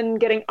woman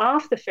getting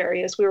off the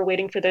ferry as we were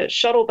waiting for the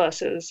shuttle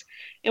buses.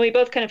 And we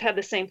both kind of had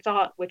the same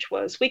thought, which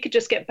was we could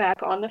just get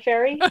back on the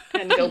ferry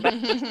and go back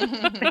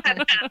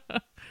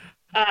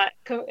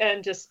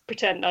and just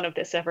pretend none of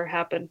this ever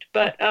happened.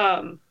 But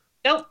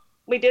nope,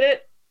 we did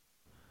it.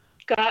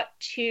 Got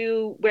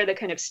to where they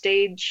kind of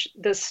stage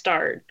the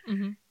start.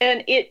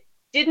 And it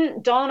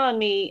didn't dawn on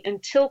me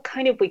until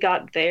kind of we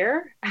got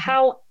there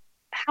how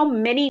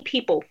many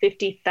people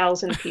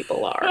 50,000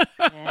 people are.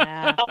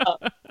 Yeah.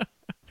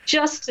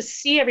 Just to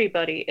see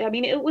everybody. I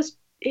mean,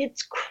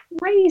 it's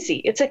crazy.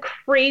 It's a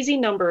crazy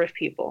number of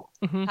people.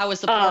 How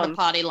was the porta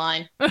potty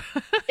line?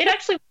 It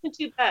actually wasn't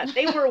too bad.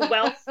 They were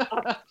well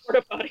stocked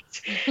porta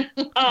potties.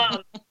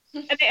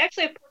 And they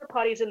actually have porta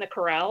potties in the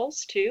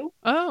corrals too.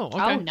 Oh, okay.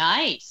 Oh,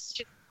 nice.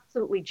 Which is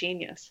absolutely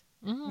genius.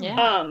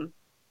 Yeah.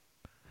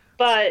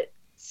 But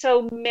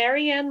so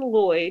Marianne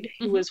Lloyd,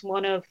 who was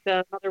one of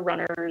the mother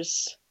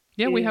runners,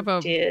 Yeah, we have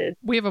a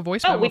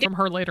voice memo from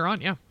her later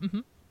on. Yeah.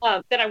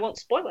 Then I won't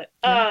spoil it.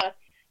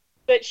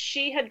 But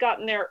she had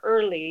gotten there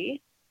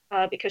early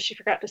because she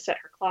forgot to set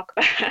her clock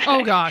back.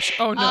 Oh gosh.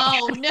 Oh no.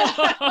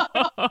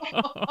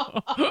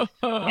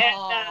 Oh,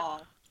 no.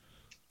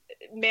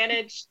 And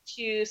managed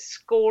to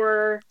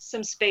score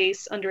some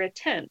space under a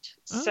tent.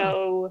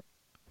 So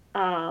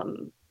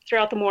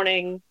throughout the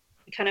morning,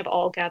 we kind of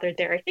all gathered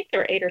there. I think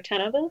there were 8 or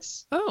 10 of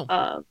us.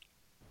 Oh.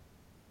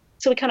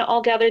 So we kind of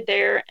all gathered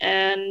there,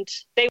 and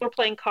they were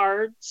playing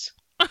cards.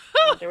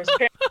 There was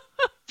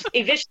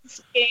a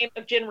vicious game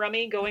of gin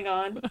rummy going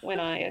on when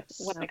I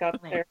got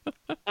there.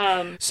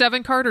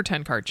 7 card or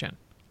 10 card, Jen?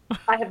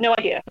 I have no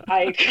idea.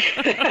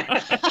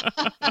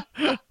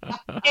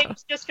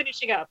 Game's just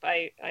finishing up.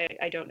 I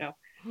don't know.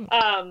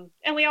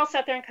 And we all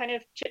sat there and kind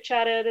of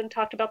chit-chatted and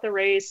talked about the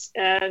race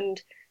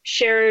and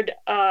shared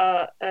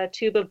a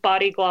tube of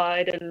Body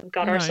Glide and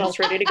got ourselves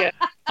ready to go.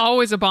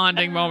 Always a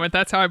bonding moment.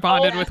 That's how I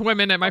bonded with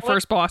women at my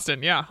first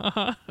Boston. Yeah.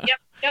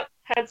 Yep.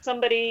 Had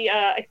somebody,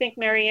 I think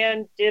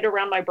Marianne did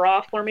around my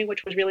bra for me,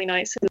 which was really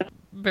nice. In the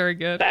very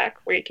good. Back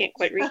where you can't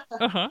quite reach.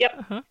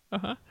 Yep.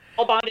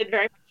 All bonded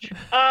very much.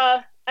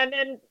 And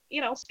then,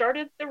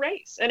 started the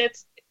race. And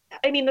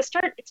the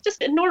start, it's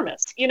just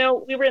enormous. We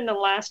were in the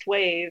last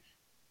wave,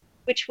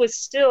 which was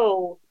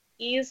still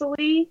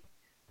easily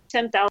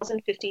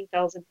 10,000,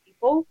 15,000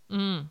 people.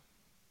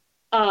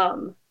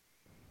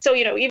 So,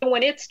 even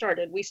when it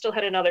started, we still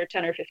had another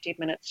 10 or 15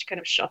 minutes to kind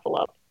of shuffle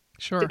up.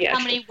 Sure. How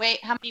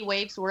many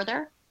waves were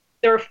there?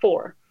 There were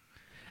 4.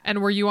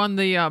 And were you on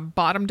the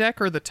bottom deck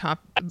or the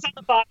top? I was on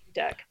the bottom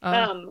deck,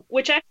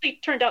 which actually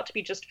turned out to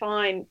be just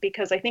fine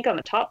because I think on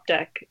the top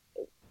deck,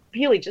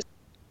 really just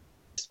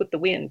with the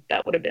wind,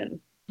 that would have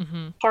been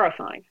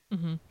horrifying.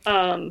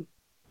 And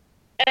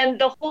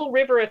the whole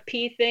river of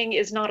pee thing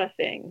is not a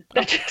thing.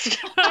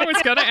 I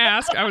was going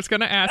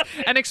to ask.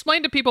 And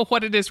explain to people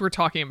what it is we're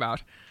talking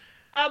about.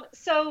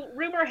 So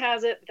rumor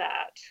has it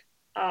that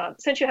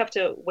since you have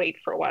to wait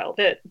for a while,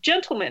 that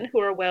gentlemen who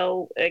are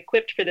well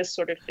equipped for this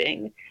sort of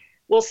thing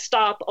will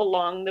stop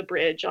along the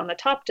bridge on the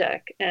top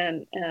deck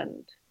and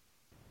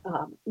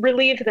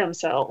relieve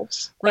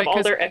themselves of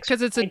all their extra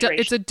because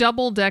it's a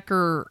double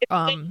decker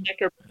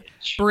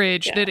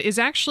bridge that is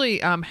actually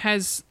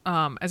has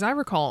as I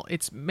recall,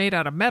 it's made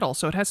out of metal,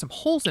 so it has some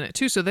holes in it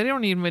too, so they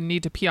don't even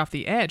need to pee off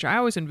the edge. I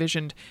always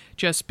envisioned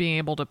just being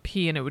able to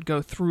pee and it would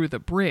go through the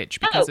bridge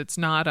because it's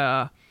not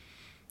a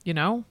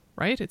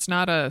right? It's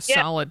not a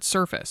solid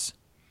surface.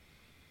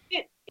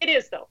 It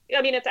is though.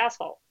 I mean, it's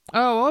asphalt.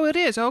 Oh, it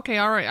is. Okay,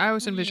 all right. I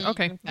always envisioned.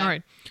 Okay, all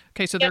right.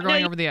 Okay, so they're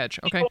going over the edge.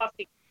 Okay.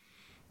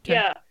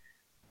 Yeah,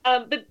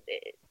 but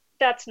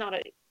that's not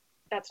a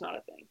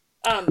thing.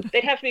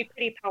 They'd have to be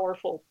pretty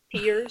powerful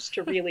peers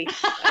to really.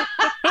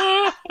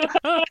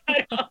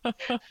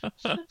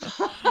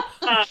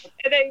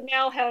 They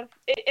now have,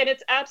 and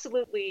it's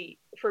absolutely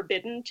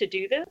forbidden to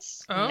do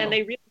this, and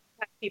they really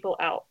have people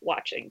out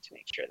watching to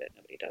make sure that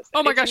nobody does that.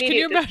 Oh my gosh, can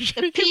you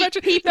imagine?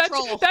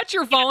 That's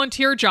your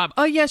volunteer job.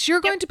 Oh yes, you're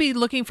going to be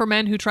looking for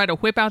men who try to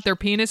whip out their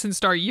penis and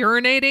start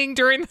urinating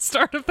during the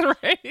start of the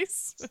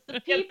race.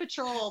 Pee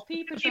patrol.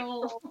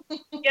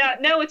 Yeah,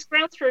 no, it's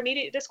grounds for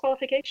immediate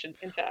disqualification,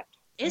 in fact.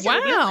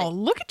 Wow, really?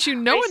 Look at you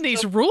knowing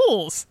these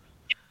rules.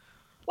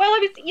 Well, I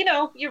mean,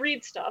 you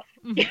read stuff.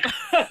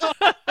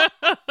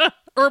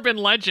 Urban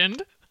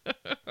legend.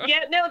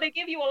 Yeah, no, they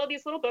give you all of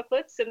these little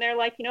booklets, and they're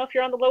like, if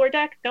you're on the lower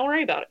deck, don't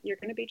worry about it. You're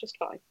going to be just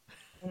fine.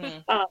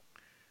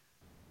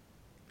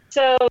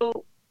 So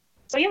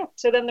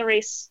then the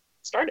race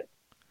started.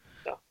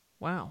 So.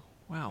 Wow.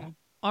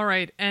 All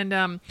right,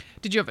 and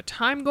did you have a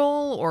time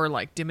goal or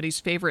like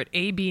Dimity's favorite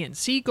A, B, and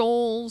C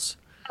goals?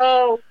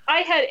 Oh, I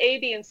had A,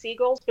 B, and C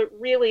goals, but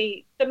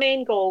really the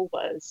main goal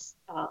was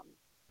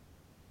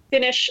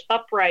finish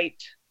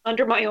upright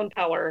under my own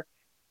power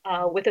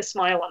with a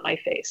smile on my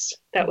face.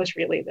 That was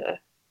really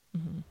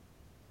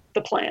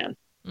the plan.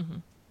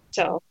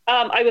 So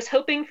I was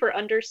hoping for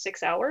under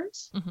 6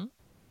 hours.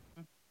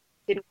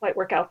 Didn't quite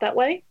work out that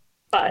way,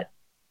 but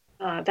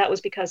that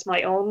was because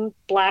my own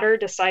bladder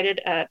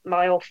decided at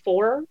mile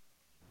 4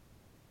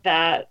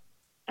 that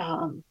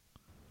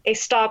a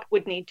stop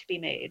would need to be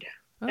made.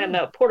 And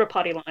the porta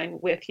potty line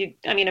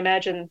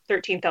imagine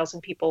 13,000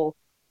 people,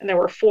 and there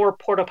were 4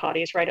 porta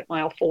potties right at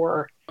mile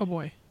 4. Oh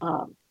boy.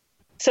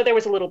 So there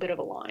was a little bit of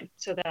a line,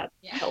 so that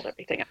held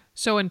everything up.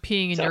 So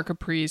peeing in your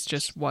capris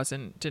just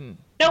didn't.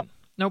 Nope.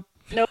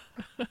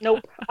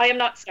 I am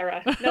not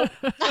Sarah. Nope.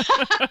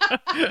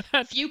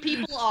 Few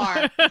people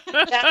are.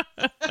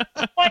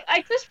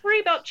 I just worry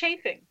about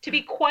chafing, to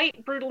be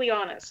quite brutally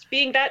honest.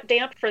 Being that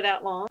damp for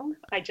that long,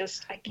 I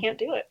can't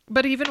do it.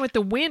 But even with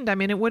the wind,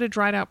 it would have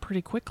dried out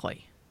pretty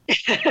quickly.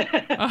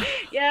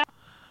 Yeah.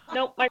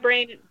 Nope, my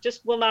brain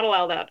just will not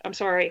allow that. I'm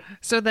sorry.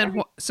 So then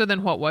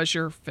what was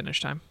your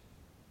finish time?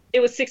 It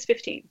was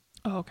 6:15.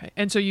 Oh, okay.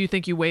 And so you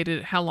think you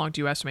waited, how long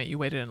do you estimate you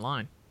waited in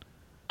line?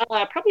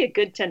 Probably a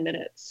good 10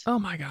 minutes. Oh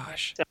my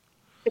gosh. So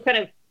to kind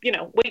of,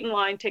 wait in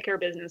line, take care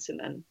of business, and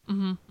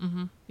then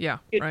Yeah,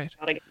 shoot right.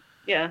 out again.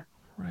 Yeah.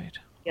 Right.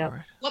 Yeah. All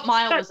right. What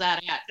mile was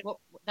that at?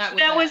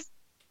 That was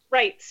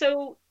right.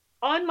 So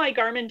on my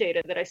Garmin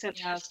data that I sent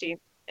to Christine,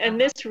 and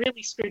this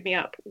really screwed me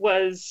up,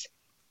 was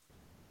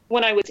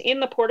when I was in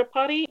the porta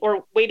potty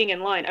or waiting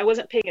in line, I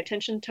wasn't paying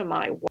attention to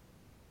my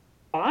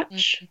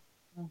watch.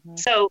 Mm-hmm.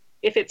 So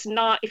if you're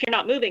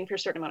not moving for a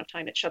certain amount of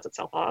time, it shuts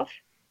itself off.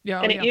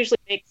 Yeah. And it usually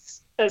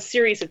makes a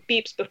series of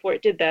beeps before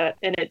it did that.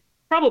 And it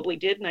probably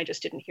did, and I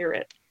just didn't hear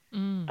it.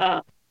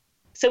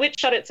 So it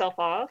shut itself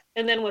off.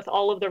 And then with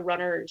all of the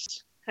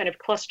runners kind of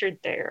clustered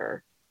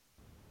there,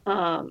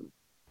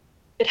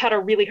 it had a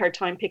really hard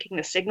time picking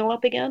the signal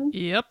up again.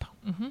 Yep.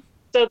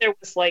 So there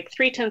was like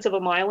 0.3 of a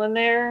mile in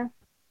there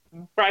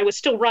where I was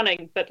still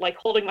running, but like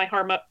holding my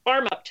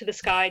arm up to the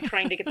sky,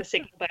 trying to get the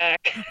signal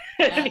back.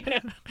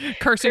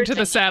 Cursing to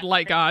the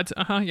satellite gods.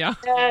 Yeah.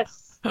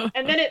 Yes.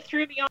 And then it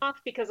threw me off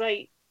because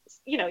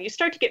you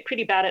start to get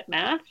pretty bad at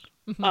math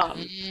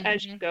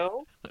as you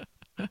go.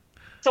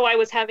 So I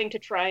was having to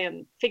try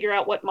and figure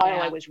out what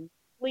mile I was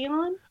really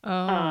on,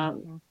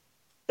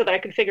 so that I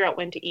could figure out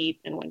when to eat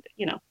and when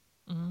to,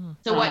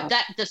 So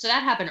so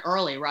that happened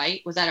early,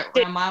 right? Was that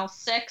around mile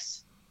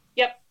 6?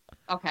 Yep.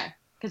 Okay.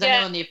 Because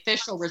I know in the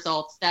official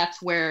results, that's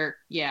where,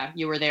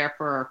 you were there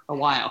for a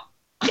while.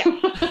 Yeah.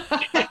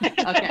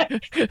 Okay.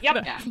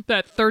 Yep.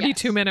 That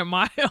 32-minute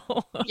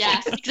mile.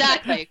 Yes,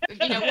 exactly.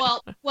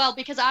 Well,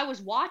 because I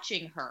was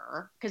watching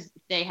her because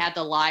they had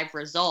the live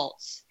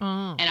results,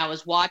 and I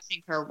was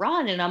watching her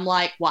run, and I'm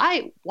like,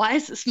 why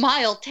is this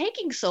mile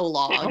taking so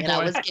long? And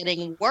I was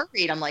getting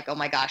worried. I'm like, oh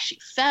my gosh, she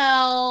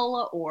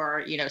fell,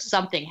 or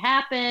something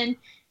happened,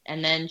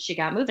 and then she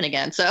got moving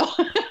again. So.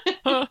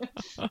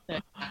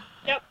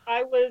 Yep,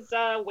 I was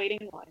waiting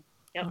in line.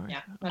 Yep. Right.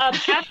 Yeah.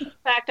 After the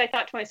fact, I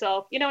thought to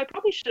myself, I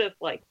probably should have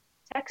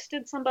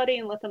texted somebody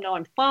and let them know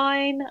I'm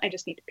fine. I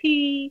just need to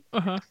pee.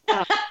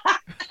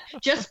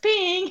 Just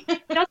peeing.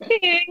 Just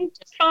peeing.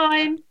 Just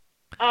fine.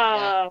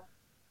 And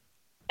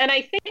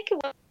I think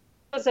it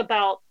was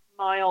about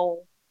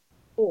mile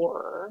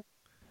 4.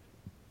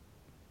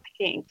 I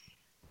think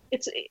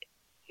it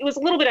was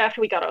a little bit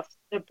after we got off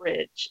the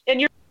bridge,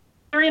 and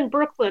you're in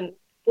Brooklyn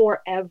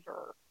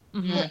forever.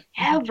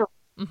 Forever.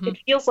 It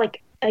feels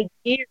like a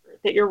year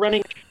that you're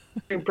running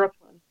through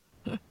Brooklyn.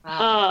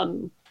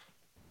 Wow.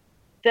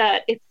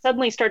 That it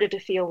suddenly started to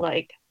feel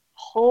like,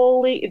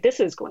 this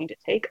is going to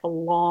take a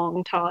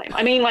long time.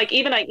 I mean,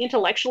 even I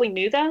intellectually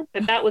knew that,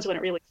 but that was when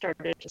it really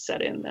started to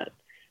set in that,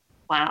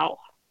 wow,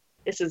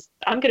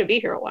 I'm going to be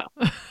here a while.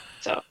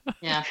 So,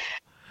 yeah.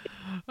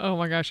 Oh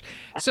my gosh.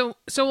 So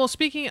well,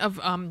 speaking of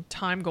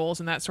time goals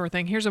and that sort of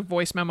thing, here's a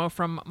voice memo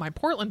from my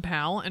Portland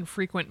pal and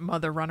frequent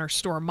Mother Runner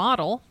store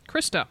model,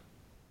 Krista.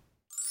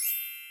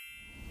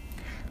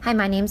 Hi,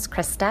 my name's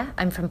Krista.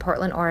 I'm from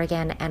Portland,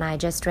 Oregon, and I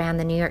just ran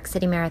the New York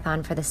City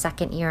Marathon for the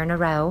 2nd year in a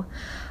row.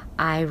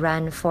 I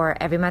run for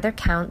Every Mother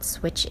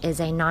Counts, which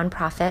is a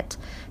nonprofit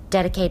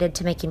dedicated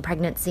to making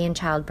pregnancy and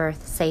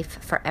childbirth safe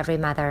for every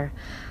mother.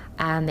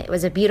 It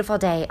was a beautiful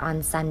day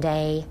on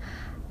Sunday,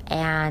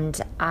 and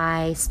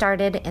I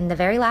started in the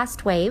very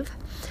last wave,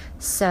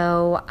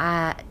 so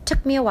it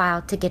took me a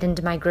while to get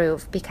into my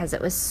groove because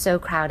it was so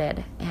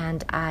crowded,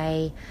 and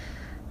I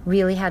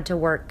really had to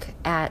work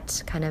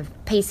at kind of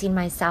pacing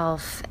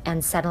myself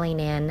and settling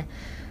in.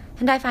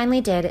 And I finally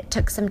did. It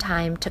took some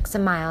time, took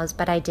some miles,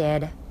 but I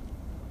did.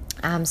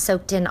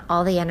 Soaked in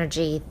all the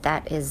energy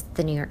that is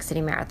the New York City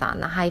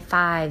Marathon, the high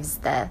fives,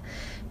 the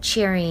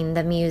cheering,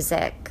 the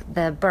music,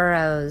 the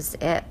burros.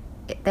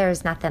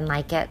 There's nothing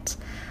like it.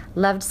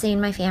 Loved seeing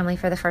my family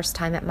for the first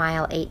time at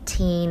mile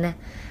 18,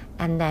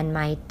 and then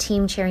my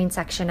team cheering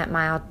section at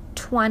mile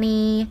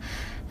 20,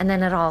 and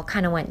then it all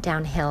kind of went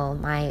downhill.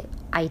 My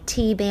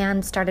IT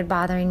band started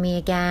bothering me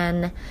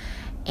again,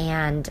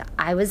 and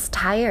I was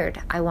tired.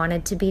 I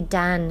wanted to be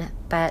done,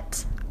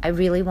 but I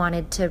really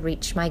wanted to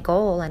reach my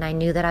goal, and I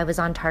knew that I was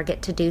on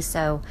target to do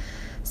so.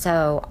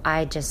 So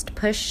I just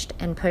pushed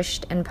and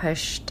pushed and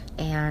pushed,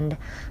 and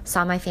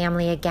saw my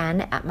family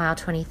again at mile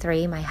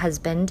 23, my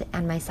husband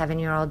and my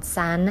 7-year-old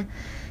son,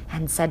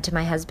 and said to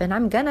my husband,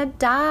 I'm gonna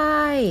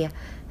die.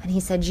 And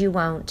he said, you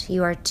won't.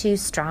 You are too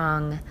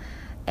strong.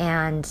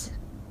 And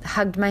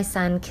hugged my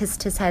son,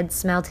 kissed his head,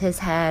 smelled his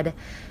head,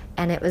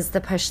 and it was the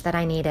push that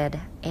I needed.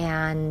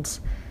 And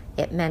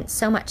it meant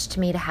so much to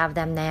me to have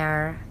them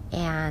there,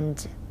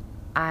 and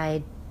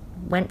I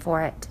went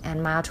for it.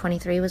 And mile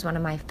 23 was one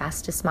of my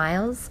fastest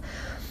miles,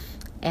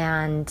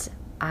 and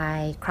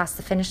I crossed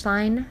the finish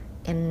line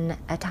in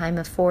a time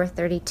of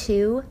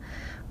 4:32,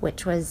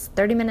 which was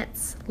 30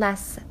 minutes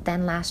less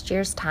than last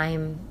year's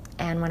time.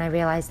 And when I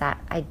realized that,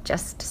 I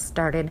just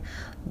started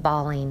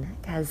bawling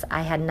because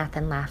I had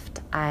nothing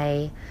left.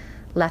 I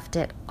left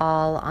it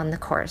all on the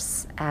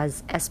course.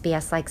 As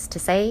SBS likes to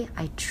say,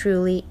 I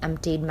truly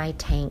emptied my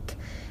tank,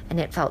 and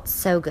it felt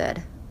so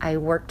good. I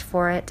worked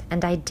for it,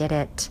 and I did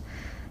it.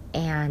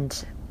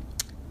 And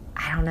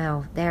I don't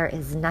know, there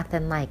is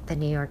nothing like the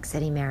New York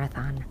City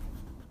Marathon.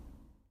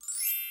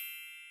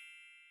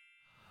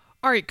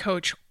 All right,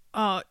 Coach.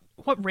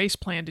 What race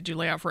plan did you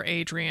lay out for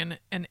Adrian?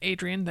 And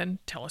Adrian, then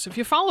tell us if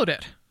you followed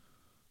it.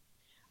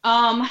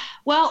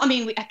 Well, I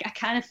mean, I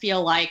kind of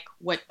feel like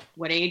what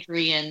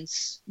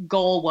Adrian's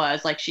goal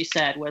was, like she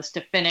said, was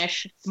to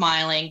finish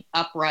smiling,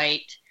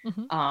 upright,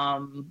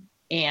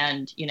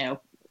 and,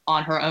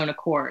 on her own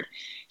accord.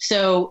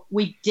 So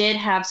we did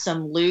have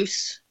some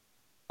loose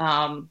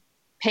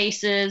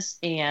paces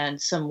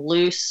and some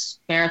loose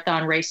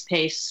marathon race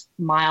pace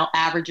mile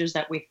averages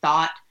that we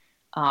thought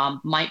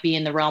might be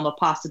in the realm of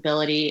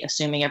possibility,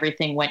 assuming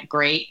everything went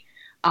great.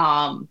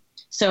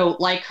 So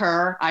like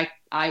her,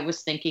 I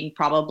was thinking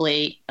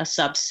probably a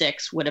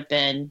sub-6 would have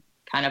been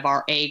kind of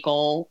our A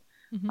goal.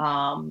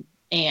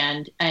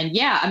 And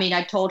yeah, I mean,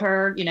 I told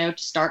her, to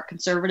start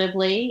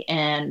conservatively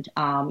and,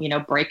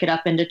 break it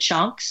up into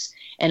chunks.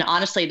 And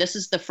honestly, this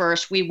is the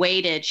first we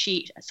waited.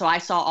 So I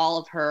saw all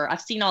of her,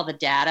 I've seen all the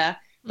data,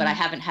 but I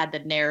haven't had the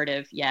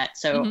narrative yet.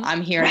 So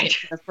I'm hearing it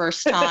for the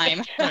first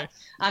time.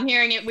 I'm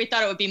hearing it. We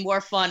thought it would be more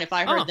fun if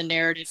I heard the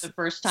narrative the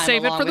first time.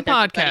 Save it for the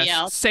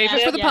podcast. Save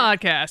it for the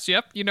podcast.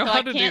 Yep. You know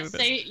how to do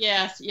this.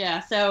 Yes.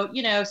 Yeah. So,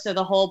 so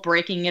the whole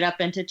breaking it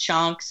up into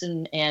chunks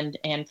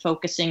and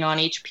focusing on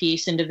each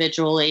piece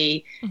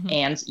individually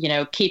and,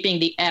 keeping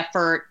the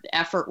effort. The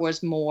effort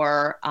was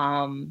more,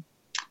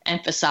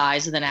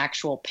 emphasize than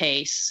actual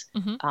pace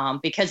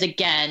because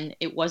again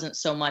it wasn't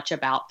so much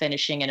about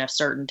finishing in a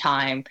certain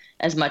time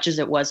as much as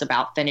it was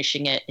about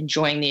finishing it,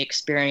 enjoying the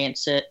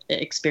experience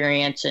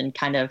and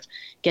kind of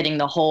getting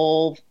the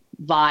whole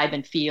vibe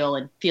and feel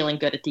and feeling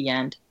good at the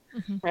end.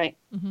 Right.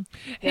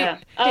 Yeah.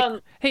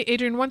 Hey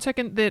Adrian, 1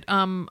 second that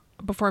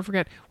before I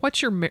forget,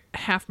 what's your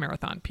half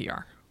marathon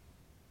PR?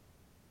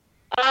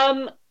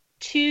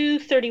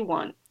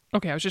 2:31.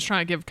 Okay, I was just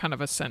trying to give kind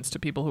of a sense to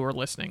people who are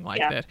listening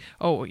that.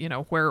 Oh,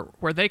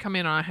 where they come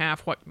in on a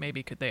half, what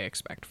maybe could they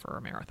expect for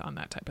a marathon,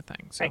 that type of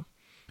thing. So,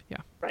 yeah.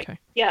 Right. Okay.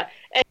 Yeah.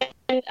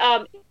 And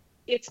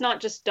it's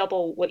not just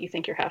double what you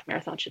think your half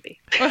marathon should be.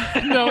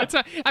 No, it's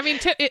not. I mean,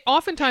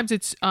 oftentimes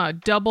it's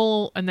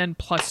double and then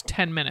plus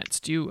 10 minutes.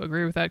 Do you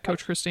agree with that,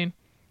 Coach Christine?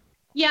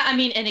 Yeah, I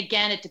mean, and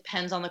again, it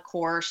depends on the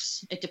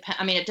course. It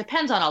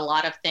depends on a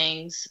lot of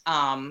things.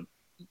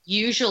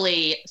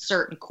 Usually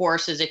certain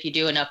courses, if you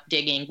do enough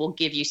digging, will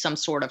give you some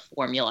sort of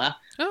formula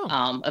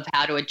of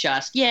how to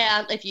adjust.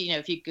 Yeah, if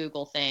you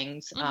Google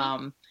things,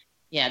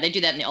 they do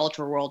that in the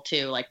ultra world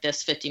too. Like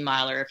this 50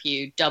 miler, if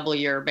you double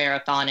your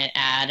marathon and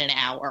add an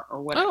hour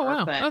or whatever. Oh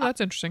wow, but,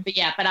 that's interesting. But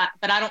yeah, but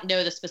I don't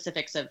know the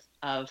specifics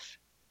of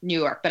New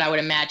York, but I would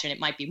imagine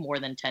it might be more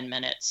than 10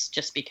 minutes,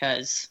 just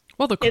because.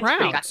 Well, the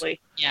crowds.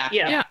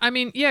 Yeah. I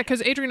mean,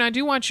 because Adrian, I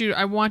want you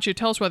to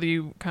tell us whether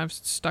you kind of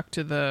stuck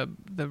to the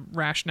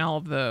rationale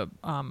of the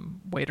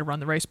way to run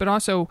the race, but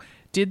also,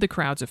 did the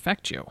crowds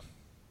affect you?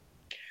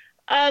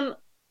 The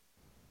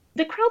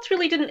crowds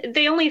really didn't.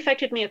 They only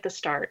affected me at the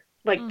start,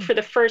 for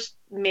the first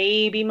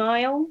maybe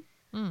mile.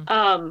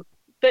 But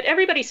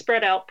everybody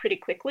spread out pretty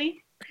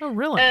quickly. Oh,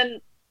 really? And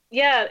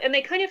yeah, and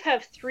they kind of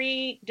have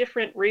 3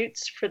 different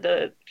routes for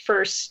the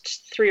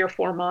first 3 or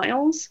 4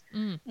 miles.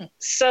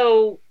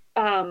 So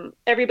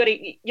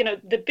everybody,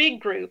 the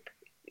big group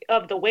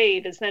of the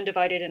wave is then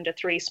divided into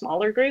 3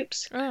 smaller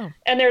groups.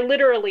 And they're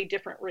literally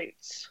different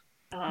routes.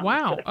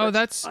 Wow.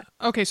 That's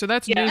okay. So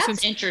that's new that's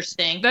since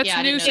interesting.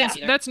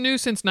 That's new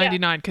since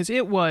 99 because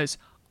it was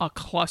a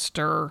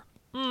cluster.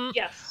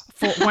 Yes.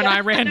 When I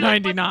ran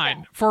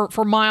 99 for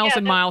miles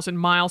and miles and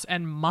miles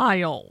and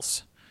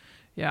miles.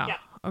 Yeah.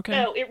 Okay.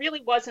 No, it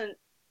really wasn't.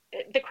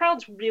 The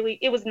crowds really.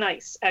 It was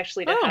nice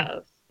actually to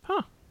have.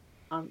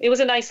 It was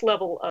a nice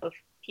level of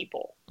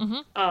people.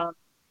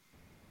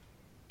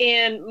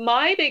 And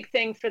my big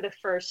thing for the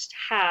first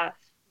half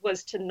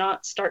was to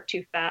not start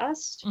too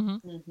fast.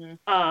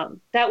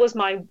 That was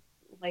my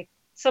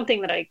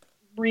something that I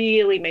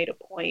really made a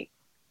point,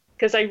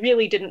 because I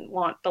really didn't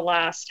want the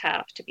last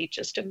half to be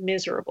just a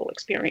miserable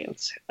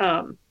experience.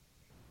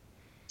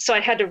 So I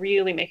had to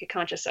really make a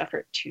conscious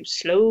effort to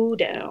slow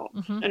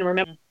down and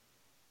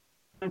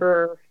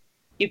remember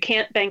you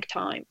can't bank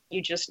time.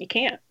 You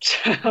can't.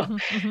 So,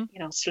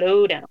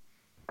 slow down.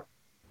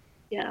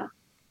 Yeah.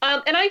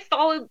 And I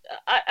followed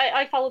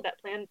that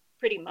plan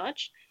pretty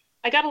much.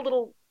 I got a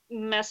little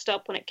messed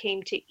up when it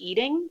came to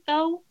eating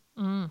though.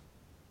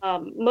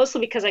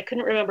 Mostly because I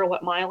couldn't remember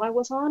what mile I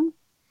was on.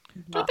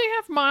 Don't they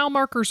have mile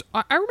markers?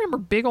 I remember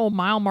big old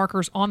mile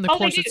markers on the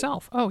course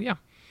itself. Oh yeah.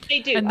 They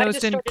do. And those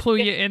didn't clue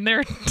you in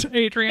there,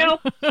 Adrian? No.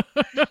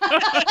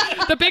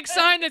 The big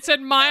sign that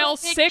said mile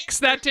 6,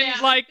 that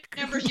didn't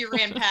numbers you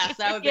ran past,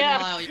 that would be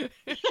mile.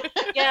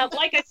 Yeah,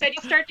 like I said,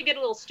 you start to get a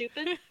little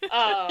stupid.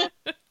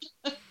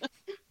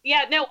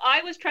 Yeah, no,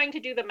 I was trying to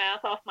do the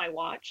math off my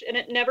watch, and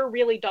it never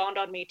really dawned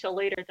on me till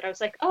later that I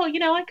was like, oh,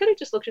 I could have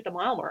just looked at the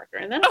mile marker,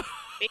 and then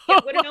maybe I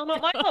would have known what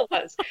mile it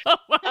was. Oh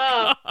my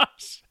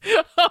gosh.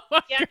 Oh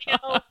my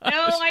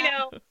gosh. I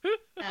know.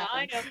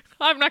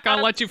 I'm not going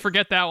to let you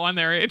forget that one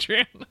there,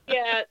 Adrian.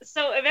 Yeah,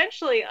 so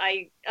eventually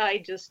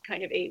I just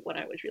kind of ate when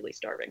I was really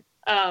starving.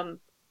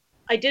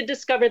 I did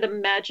discover the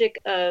magic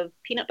of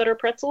peanut butter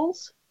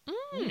pretzels.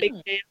 Big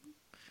fan.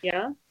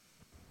 Yeah.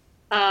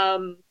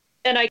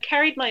 And I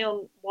carried my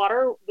own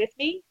water with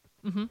me.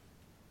 Mm-hmm.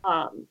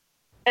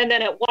 And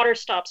then at water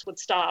stops would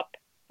stop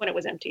when it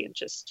was empty, and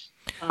just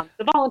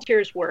the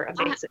volunteers were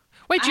amazing.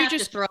 Wait, I you have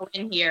just to throw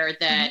in here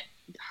that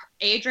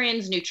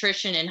Adrian's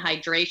nutrition and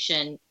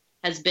hydration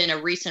has been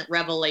a recent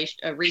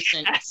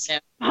revelation, Yes.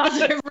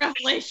 positive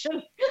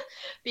revelation,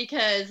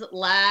 because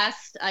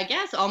I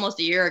guess almost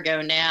a year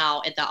ago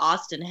now at the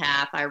Austin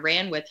half, I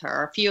ran with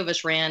her. A few of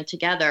us ran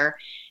together,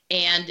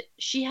 and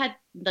she had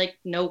like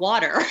no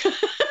water.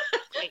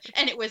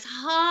 And it was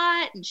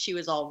hot, and she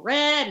was all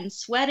red and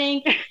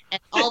sweating. And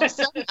all of a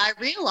sudden, I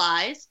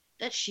realized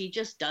that she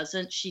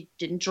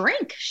didn't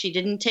drink. She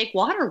didn't take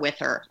water with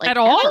her. At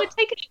all? I would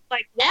take it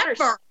like water Ever.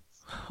 stops.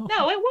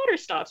 No, at water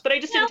stops, but I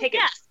just didn't take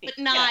it. But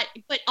not,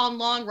 but on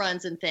long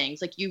runs and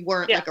things, like you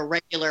weren't like a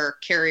regular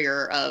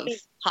carrier of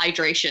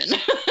hydration.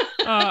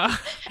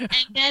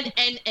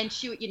 And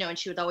she, and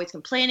she was always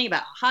complaining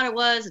about how hot it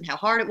was and how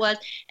hard it was.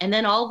 And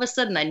then all of a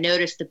sudden I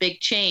noticed the big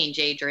change,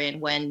 Adrian,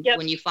 when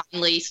you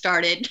finally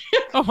started.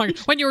 Oh my,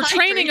 when you were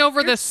training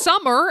over the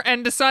summer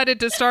and decided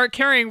to start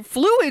carrying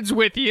fluids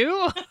with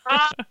you.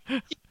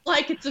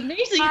 Like, it's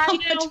amazing how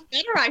much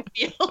better I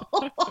feel.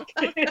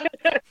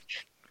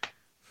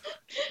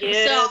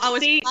 Yeah, so I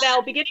was now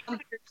beginning to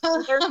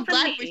learn I'm from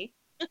glad me.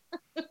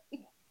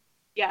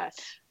 Yes.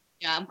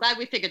 Yeah, I'm glad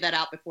we figured that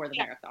out before the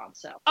marathon.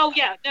 So. Oh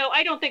yeah, no,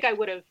 I don't think I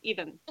would have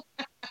even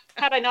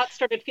had I not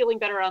started feeling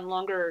better on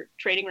longer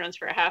training runs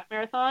for a half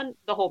marathon.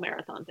 The whole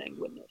marathon thing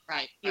wouldn't have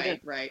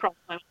right. crossed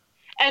my mind.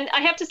 And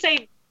I have to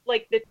say,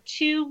 like, the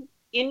 2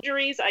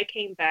 injuries I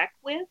came back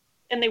with,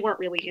 and they weren't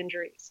really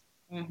injuries.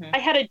 Mm-hmm. I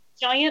had a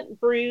giant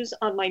bruise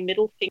on my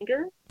middle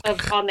finger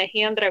on the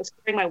hand that I was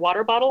carrying my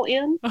water bottle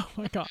in. Oh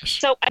my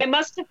gosh. So I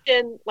must have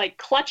been like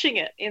clutching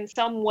it in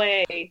some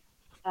way.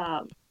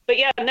 But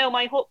yeah, no,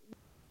 my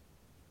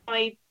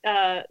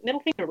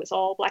middle finger was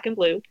all black and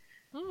blue.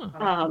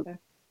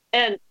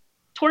 And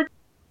towards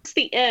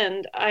the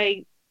end,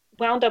 I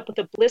wound up with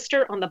a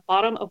blister on the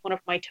bottom of one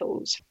of my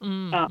toes.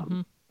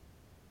 Mm-hmm.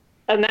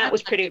 And that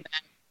was pretty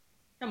bad.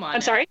 Come on.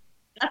 I'm sorry?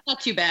 That's not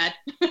too bad.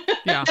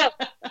 Yeah.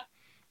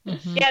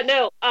 Mm-hmm. Yeah,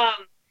 no.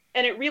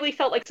 And it really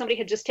felt like somebody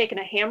had just taken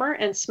a hammer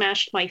and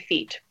smashed my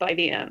feet by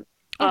the end.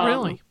 Oh,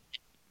 really?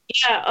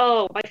 Yeah.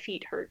 Oh, my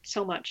feet hurt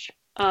so much.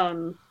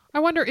 I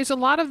wonder, is a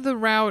lot of the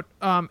route,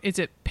 is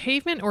it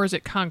pavement or is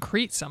it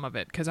concrete, some of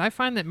it? Because I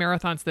find that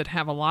marathons that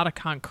have a lot of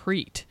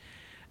concrete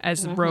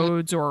as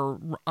roads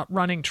or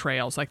running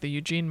trails, like the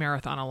Eugene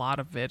Marathon, a lot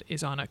of it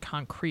is on a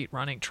concrete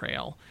running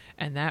trail.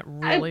 And that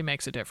really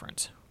makes a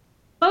difference.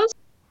 Most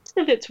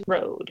of it's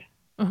road.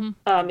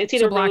 Mm-hmm. It's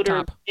either so road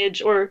or blacktop.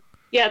 ridge, or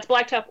it's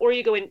blacktop, or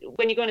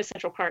when you go into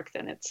Central Park,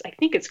 then I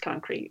think it's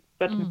concrete,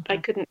 but I'm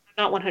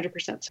not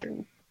 100%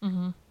 certain.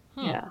 Mm-hmm.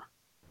 Yeah.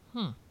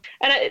 And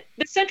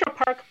the Central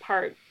Park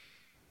part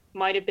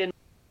might have been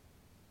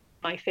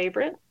my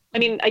favorite. I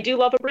mean, I do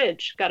love a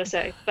bridge, gotta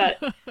say, but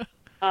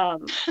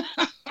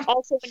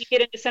also when you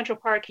get into Central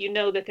Park, you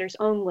know that there's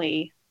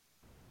only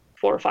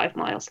 4 or 5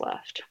 miles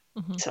left.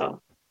 Mm-hmm.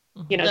 So,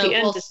 the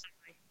end is.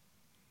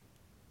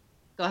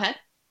 Go ahead.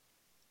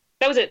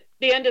 That was it.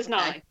 The end is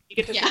 9. You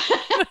get to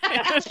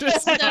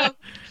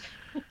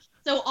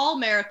So all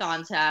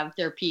marathons have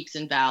their peaks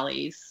and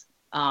valleys.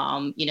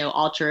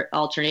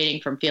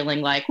 Alternating from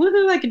feeling like,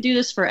 woohoo, I could do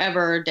this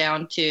forever,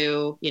 down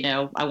to,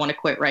 I want to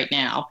quit right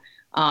now.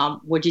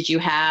 Did you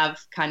have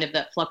kind of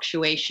that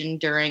fluctuation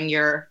during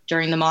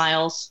the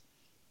miles?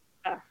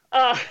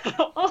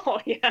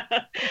 Oh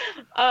yeah.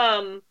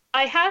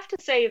 I have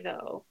to say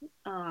though,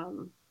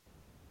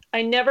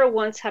 I never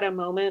once had a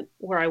moment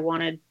where I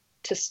wanted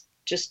to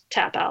just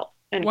tap out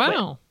and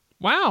quit.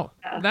 Wow.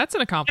 That's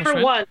an accomplishment.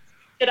 Never once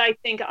did I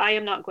think I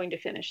am not going to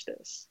finish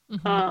this.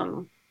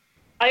 Mm-hmm.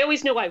 I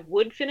always knew I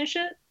would finish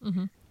it.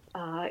 Mm-hmm.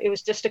 It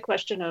was just a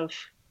question of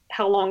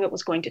how long it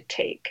was going to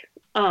take.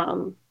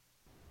 But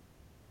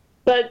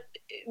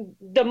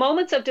the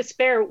moments of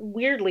despair,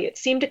 weirdly, it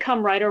seemed to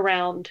come right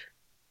around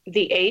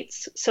the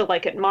 8s. So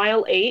like at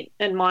mile 8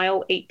 and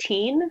mile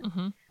 18.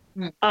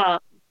 Mm-hmm.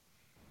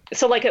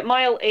 So like at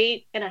mile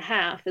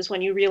 8.5 is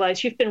when you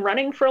realize you've been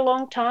running for a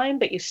long time,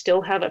 but you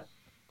still have a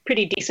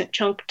pretty decent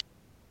chunk.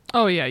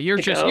 Oh yeah, you're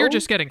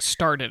just getting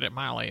started at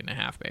mile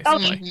 8.5,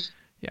 basically.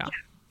 Yeah.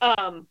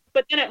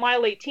 But then at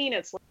mile 18,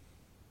 it's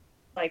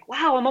like,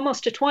 wow, I'm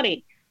almost to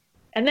 20.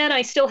 And then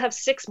I still have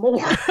 6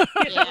 more.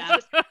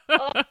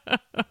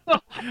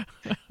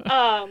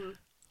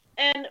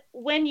 And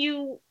when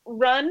you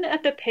run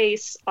at the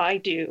pace I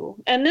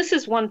do, and this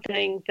is one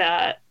thing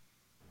that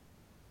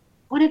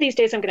one of these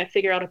days I'm going to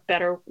figure out a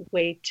better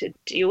way to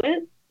do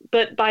it.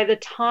 But by the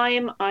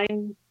time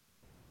I'm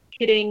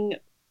hitting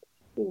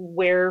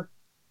where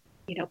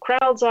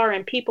crowds are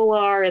and people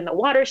are and the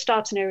water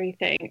stops and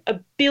everything,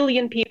 1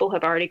 billion people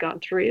have already gone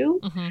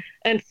through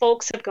and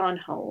folks have gone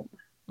home.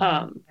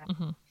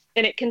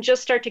 And it can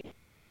just start to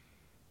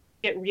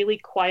get really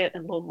quiet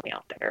and lonely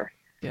out there.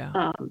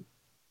 Yeah.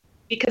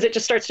 Because it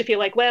just starts to feel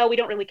like, well, we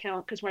don't really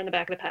count because we're in the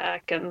back of the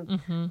pack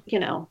and,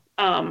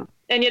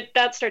 and yet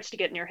that starts to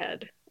get in your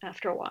head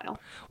after a while.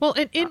 Well,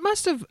 it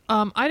must have,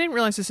 I didn't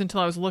realize this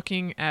until I was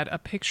looking at a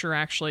picture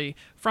actually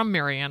from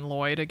Marianne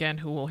Lloyd, again,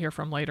 who we'll hear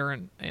from later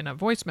in a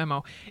voice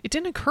memo. It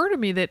didn't occur to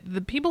me that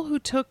the people who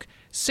took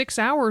 6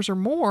 hours or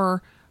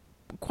more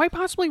quite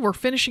possibly were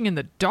finishing in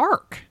the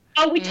dark.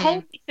 Oh, we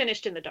totally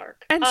finished in the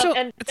dark. And so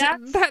and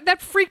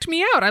that freaked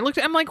me out.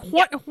 I'm like,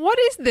 what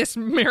is this,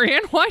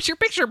 Marianne? Why is your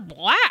picture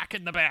black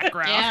in the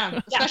background?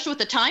 Yeah, especially with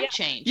the time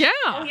change. Yeah.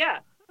 Oh, yeah.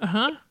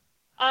 Uh-huh.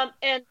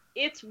 And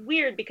it's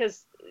weird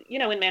because, you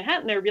know, in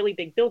Manhattan, they're really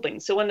big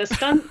buildings. So when the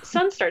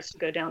sun starts to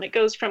go down, it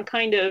goes from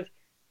kind of,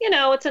 you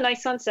know, it's a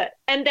nice sunset.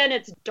 And then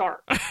it's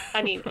dark.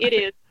 I mean, it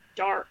is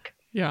dark.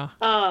 Yeah.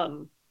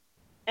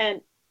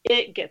 And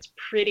it gets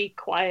pretty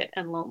quiet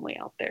and lonely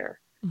out there.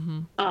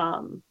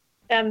 Mm-hmm.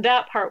 And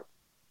that part,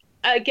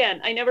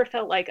 again, I never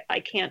felt like I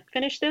can't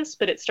finish this,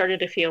 but it started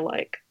to feel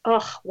like,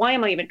 why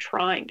am I even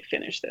trying to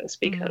finish this?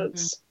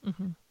 Because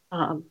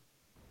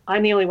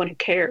I'm the only one who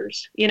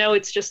cares. You know,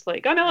 it's just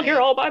like, I'm out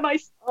here all by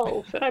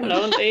myself and I'm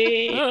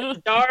lonely. It's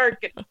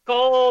dark and it's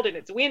cold and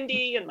it's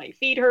windy and my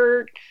feet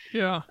hurt.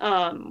 Yeah.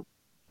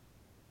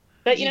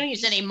 But you know,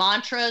 use any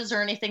mantras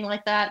or anything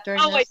like that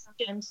during those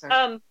times?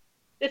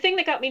 The thing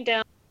that got me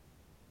down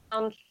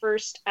on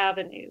First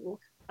Avenue,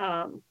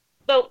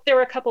 well, there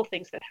were a couple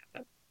things that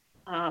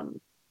happened.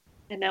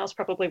 And now is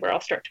probably where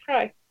I'll start to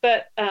cry.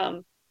 But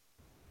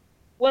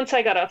once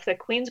I got off the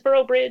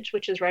Queensboro Bridge,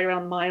 which is right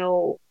around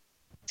mile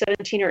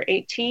 17 or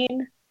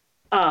 18,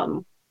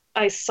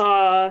 I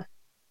saw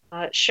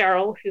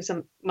Cheryl, who's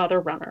a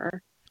mother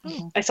runner.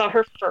 Oh. I saw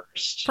her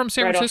first. From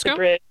San Francisco? Off the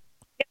bridge.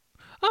 Yeah.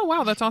 Oh,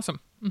 wow, that's awesome.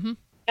 Mm-hmm.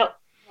 Yep.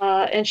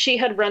 And she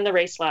had run the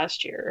race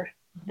last year.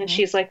 And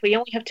she's like, we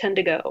only have 10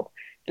 to go.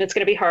 And it's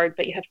going to be hard,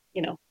 but you have,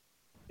 you know,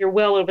 you're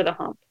well over the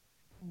hump.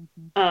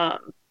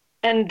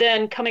 And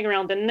then coming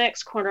around the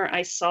next corner,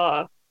 I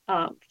saw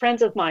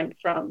friends of mine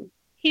from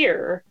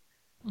here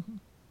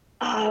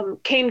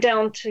came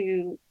down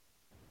to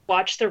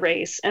watch the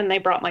race, and they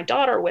brought my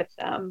daughter with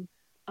them.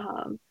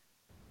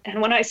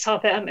 And when I saw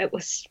them, it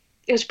was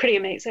pretty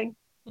amazing.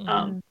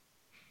 And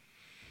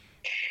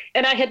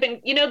I had been,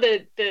 you know,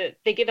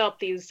 they give out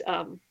these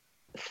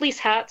fleece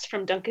hats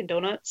from Dunkin'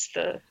 Donuts,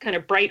 the kind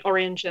of bright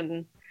orange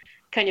and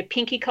kind of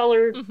pinky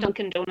colored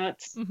Dunkin'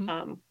 Donuts.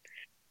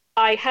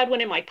 I had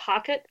one in my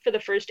pocket for the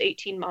first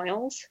 18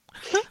 miles,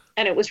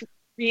 and it was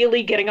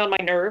really getting on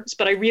my nerves,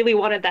 but I really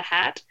wanted the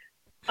hat.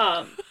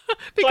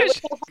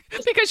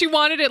 Because you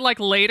wanted it like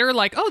later,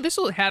 like, oh,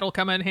 hat will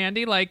come in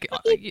handy, like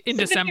in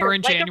December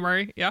and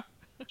January. Yeah.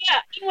 Yeah,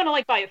 I didn't want to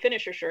like buy a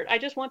finisher shirt. I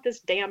just want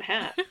this damn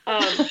hat.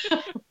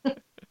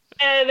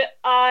 And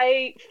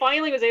I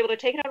finally was able to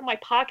take it out of my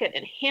pocket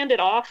and hand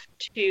it off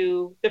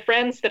to the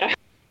friends that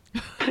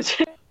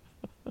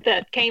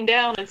that came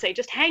down and say,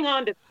 just hang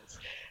on to this.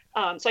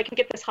 So I can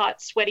get this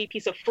hot, sweaty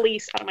piece of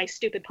fleece out of my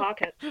stupid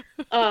pocket.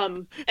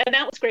 And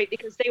that was great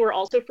because they were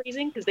also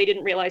freezing because they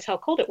didn't realize how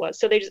cold it was.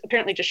 So they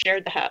apparently just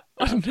shared the hat.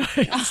 Oh,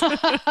 nice.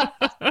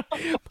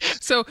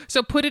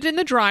 So put it in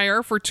the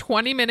dryer for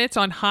 20 minutes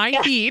on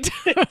high heat.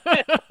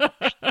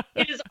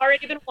 It has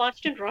already been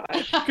washed and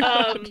dried.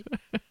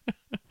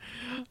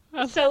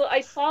 So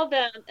I saw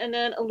them, and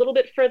then a little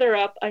bit further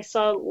up, I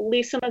saw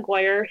Lisa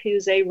McGuire,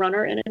 who's a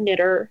runner and a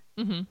knitter,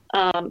 who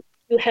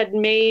had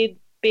made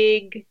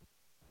big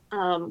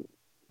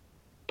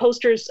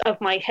posters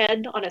of my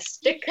head on a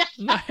stick.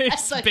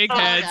 Nice, big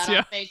heads,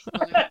 yeah.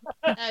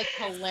 That's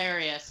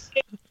hilarious.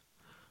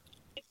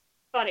 It's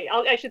funny.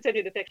 I should send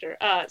you the picture.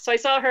 So I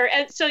saw her,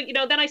 and so, you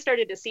know, then I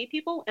started to see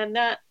people, and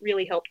that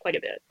really helped quite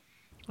a bit.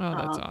 Oh,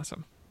 that's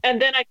awesome.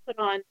 And then I put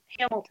on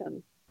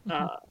Hamilton,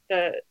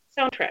 the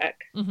soundtrack.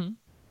 And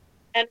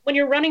when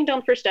you're running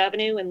down First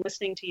Avenue and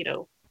listening to, you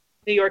know,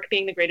 New York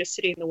being the greatest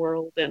city in the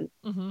world, and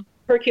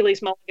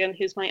Hercules Mulligan,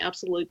 who's my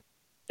absolute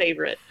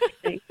favorite, I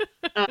think.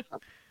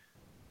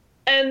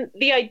 And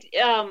the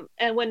idea,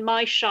 and when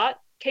my shot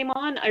came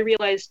on, I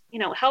realized, you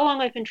know, how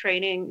long I've been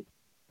training,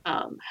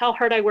 how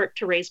hard I worked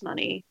to raise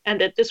money,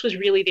 and that this was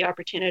really the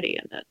opportunity,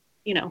 and that,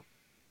 you know,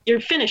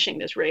 you're finishing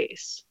this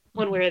race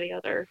one way or the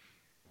other,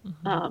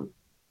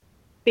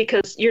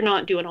 because you're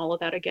not doing all of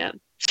that again.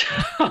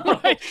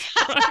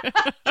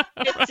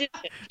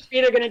 You're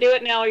either going to do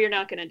it now or you're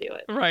not going to do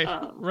it. Right,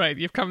 right.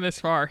 You've come this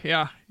far.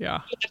 Yeah.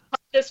 You've come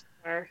this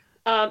far.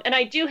 And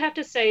I do have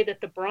to say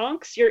that the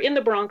Bronx, you're in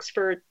the Bronx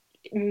for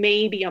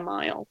maybe a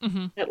mile,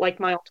 at like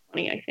mile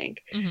 20, I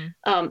think.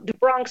 The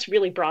Bronx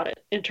really brought it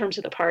in terms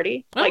of the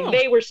party. Like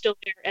they were still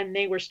there and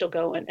they were still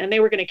going and they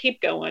were going to keep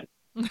going.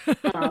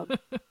 But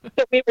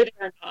we were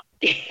there not,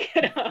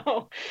 you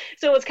know.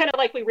 So it was kind of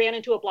like we ran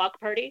into a block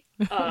party.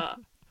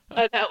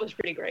 That was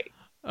pretty great.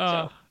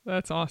 Oh,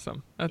 that's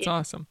awesome. That's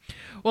awesome.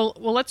 Well,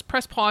 let's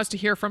press pause to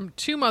hear from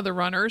two mother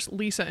runners,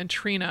 Lisa and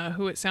Trina,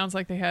 who it sounds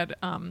like they had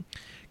kind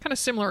of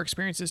similar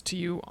experiences to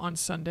you on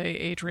Sunday,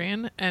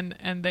 Adrian, and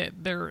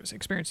their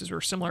experiences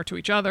were similar to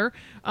each other.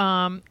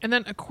 And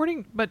then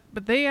but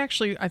they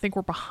actually, I think,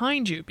 were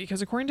behind you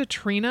because according to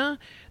Trina,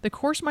 the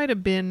course might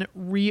have been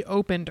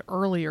reopened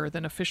earlier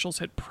than officials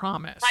had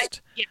promised.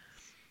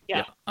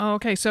 Yeah. Oh,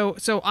 okay. So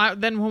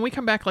then when we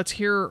come back, let's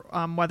hear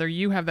whether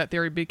you have that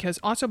theory. Because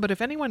also, but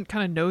if anyone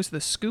kind of knows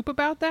the scoop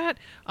about that,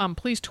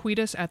 please tweet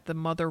us at the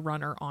Mother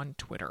Runner on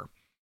Twitter.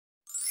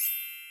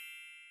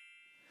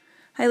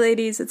 Hi,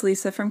 ladies. It's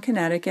Lisa from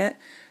Connecticut.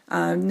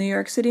 New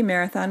York City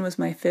Marathon was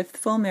my 5th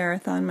full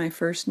marathon, my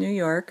first New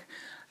York.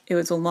 It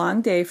was a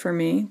long day for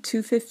me,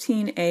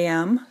 2:15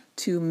 a.m.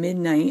 to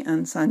midnight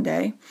on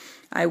Sunday.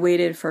 I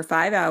waited for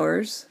 5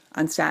 hours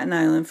on Staten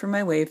Island for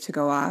my wave to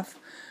go off.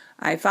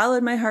 I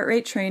followed my heart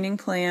rate training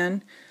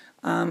plan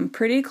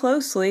pretty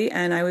closely,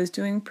 and I was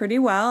doing pretty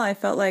well. I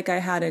felt like I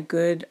had a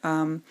good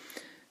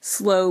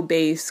slow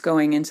base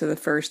going into the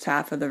first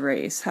half of the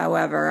race.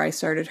 However, I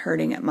started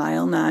hurting at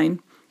mile 9,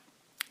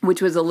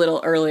 which was a little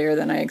earlier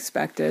than I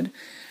expected.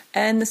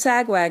 And the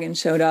sag wagon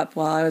showed up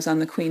while I was on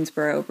the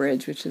Queensboro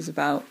Bridge, which is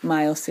about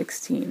mile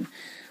 16.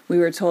 We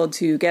were told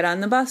to get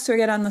on the bus or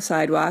get on the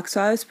sidewalk, so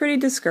I was pretty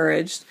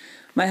discouraged.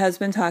 My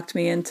husband talked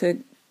me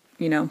into,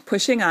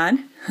 pushing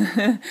on.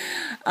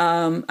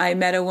 I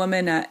met a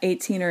woman at mile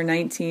 18 or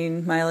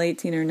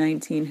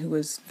 19, who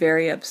was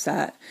very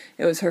upset.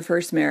 It was her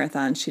first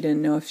marathon. She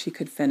didn't know if she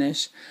could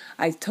finish.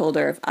 I told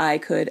her if I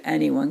could,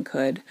 anyone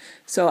could.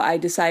 So I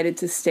decided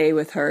to stay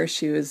with her.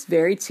 She was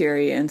very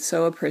teary and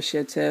so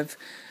appreciative.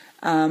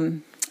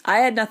 I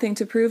had nothing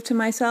to prove to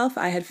myself.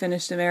 I had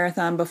finished a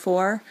marathon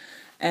before,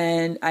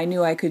 and I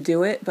knew I could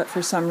do it, but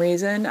for some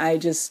reason, I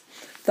just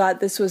thought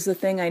this was the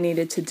thing I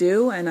needed to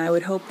do, and I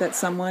would hope that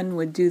someone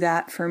would do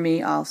that for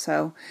me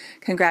also.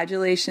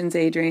 Congratulations,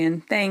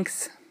 Adrian.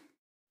 Thanks.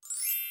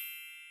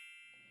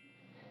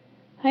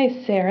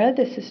 Hi, Sarah.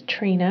 This is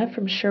Trina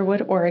from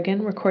Sherwood,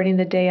 Oregon, recording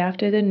the day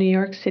after the New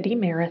York City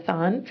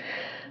Marathon.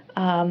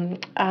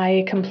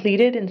 I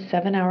completed in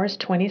 7 hours,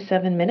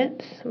 27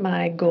 minutes.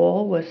 My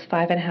goal was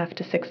 5.5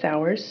 to 6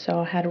 hours, so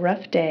I had a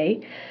rough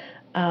day.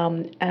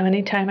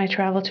 Anytime I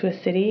travel to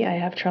a city, I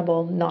have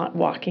trouble not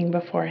walking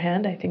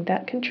beforehand. I think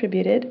that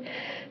contributed.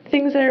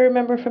 Things I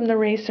remember from the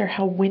race are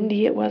how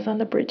windy it was on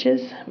the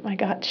bridges. I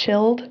got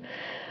chilled.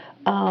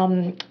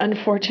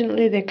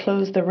 Unfortunately, they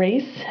closed the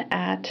race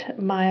at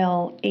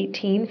mile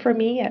 18 for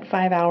me at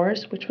 5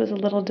 hours, which was a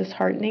little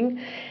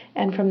disheartening.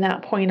 And from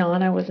that point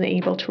on, I wasn't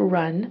able to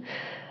run.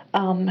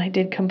 I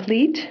did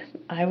complete.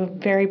 I was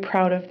very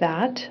proud of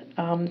that.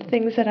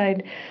 Things that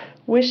I'd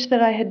wish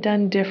that I had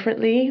done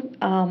differently,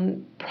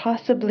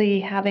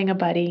 possibly having a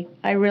buddy.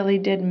 I really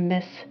did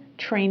miss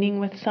training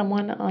with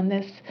someone on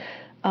this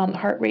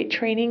heart rate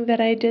training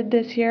that I did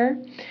this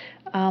year.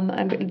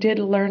 I did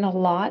learn a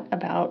lot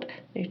about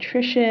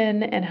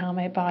nutrition and how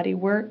my body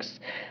works,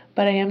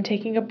 but I am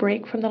taking a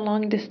break from the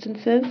long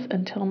distances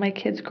until my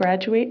kids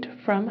graduate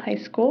from high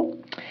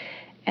school,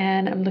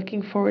 and I'm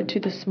looking forward to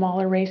the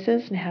smaller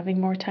races and having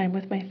more time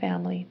with my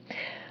family.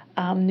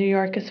 New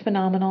York is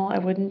phenomenal. I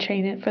wouldn't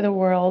trade it for the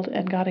world,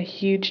 and got a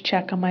huge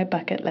check on my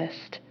bucket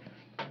list.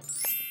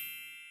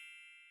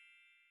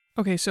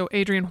 Okay, so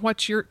Adrian,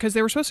 because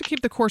they were supposed to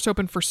keep the course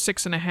open for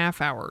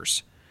 6.5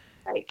 hours.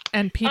 Right.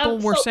 And people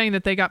were saying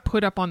that they got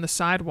put up on the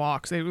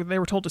sidewalks. They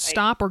were told to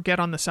stop or get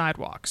on the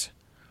sidewalks.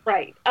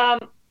 Right.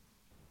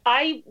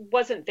 I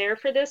wasn't there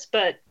for this,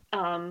 but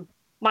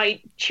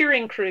my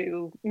cheering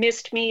crew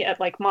missed me at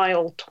like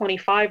mile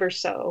 25 or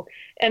so.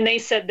 And they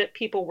said that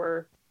people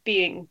were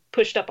being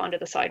pushed up onto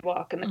the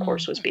sidewalk and the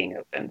course was being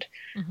opened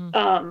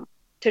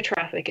to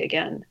traffic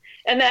again.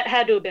 And that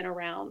had to have been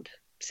around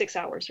 6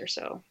 hours or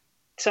so.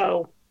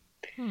 So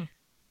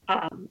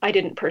I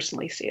didn't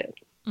personally see it.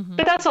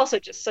 But that's also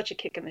just such a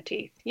kick in the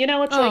teeth.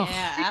 It's like...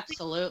 Yeah,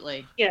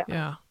 absolutely. Yeah.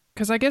 Yeah.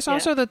 Because I guess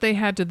also that they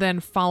had to then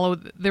follow,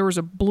 there was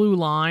a blue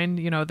line,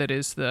 that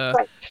is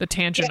the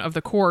tangent of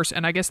the course,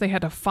 and I guess they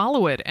had to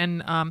follow it.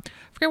 And I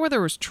forget whether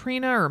it was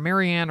Trina or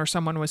Marianne or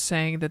someone was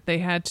saying that they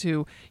had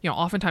to,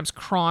 oftentimes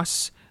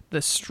cross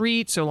the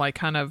street, so like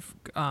kind of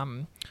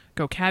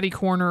go catty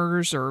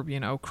corners or,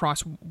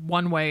 cross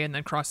one way and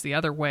then cross the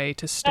other way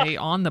to stay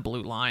on the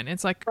blue line.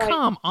 It's like,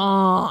 come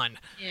on.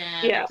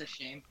 Yeah, that's a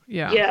shame.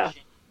 Yeah,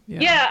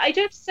 I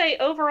do have to say,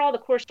 overall, the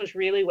course was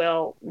really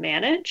well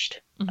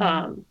managed.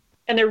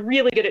 And they're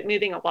really good at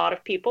moving a lot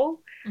of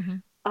people.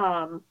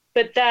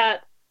 But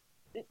that,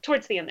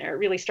 towards the end there, it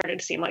really started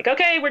to seem like,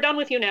 okay, we're done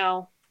with you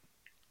now.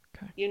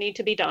 Okay. You need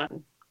to be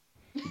done.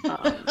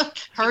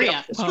 Hurry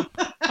up.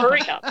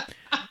 Hurry up.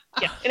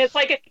 Yeah. And it's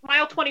like, if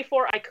mile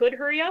 24 I could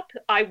hurry up,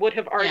 I would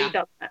have already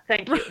done that.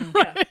 Thank you.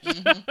 Right.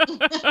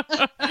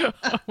 Yeah.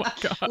 Oh my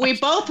gosh. We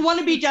both want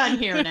to be done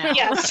here now.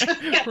 Yes.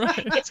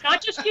 Right. It's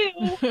not just you.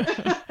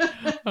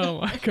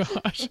 Oh my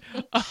gosh.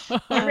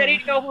 I'm ready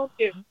to go home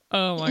too.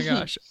 Oh my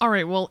gosh. All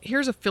right. Well,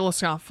 here's a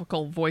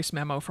philosophical voice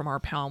memo from our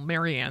pal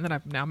Marianne that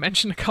I've now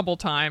mentioned a couple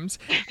times.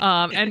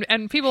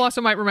 And people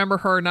also might remember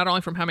her not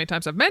only from how many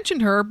times I've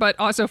mentioned her, but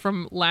also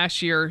from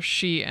last year.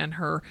 She and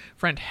her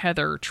friend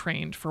Heather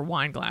trained for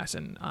Wineglass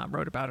and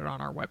wrote about it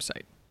on our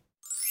website.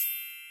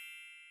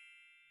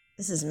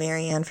 This is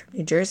Marianne from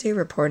New Jersey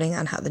reporting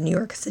on how the New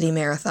York City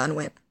Marathon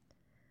went.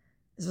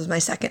 This was my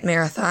second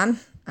marathon.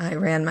 I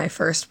ran my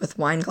first with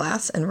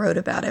Wineglass and wrote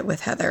about it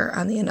with Heather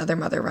on the Another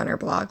Mother Runner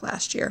blog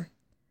last year.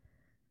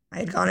 I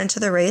had gone into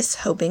the race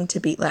hoping to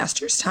beat last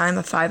year's time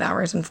of 5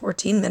 hours and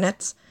 14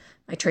 minutes.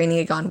 My training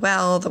had gone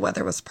well, the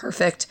weather was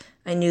perfect,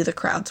 I knew the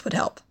crowds would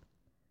help.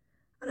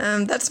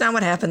 That's not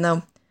what happened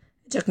though.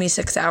 It took me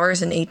 6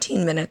 hours and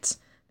 18 minutes,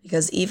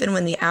 because even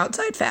when the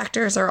outside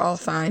factors are all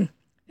fine,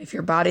 if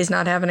your body's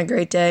not having a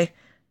great day,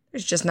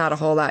 there's just not a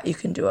whole lot you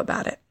can do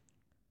about it.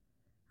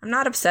 I'm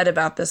not upset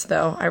about this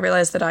though. I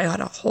realized that I had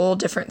a whole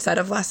different set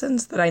of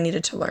lessons that I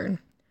needed to learn.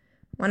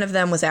 One of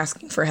them was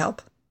asking for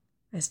help.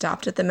 I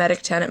stopped at the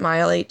medic tent at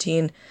mile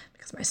 18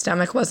 because my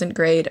stomach wasn't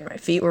great and my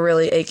feet were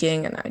really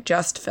aching and I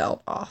just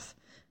felt off.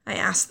 I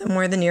asked them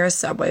where the nearest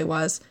subway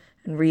was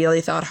and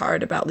really thought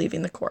hard about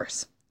leaving the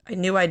course. I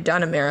knew I'd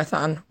done a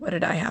marathon. What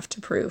did I have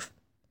to prove?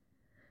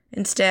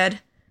 Instead,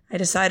 I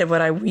decided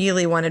what I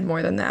really wanted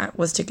more than that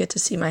was to get to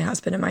see my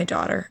husband and my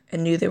daughter,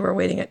 and knew they were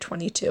waiting at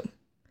 22.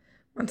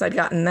 Once I'd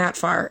gotten that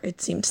far, it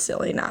seemed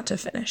silly not to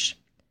finish.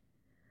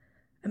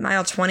 At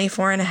mile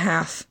 24 and a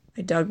half,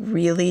 I dug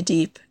really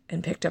deep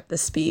and picked up the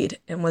speed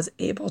and was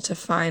able to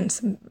find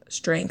some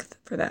strength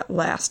for that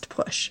last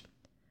push.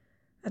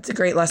 That's a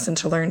great lesson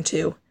to learn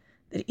too,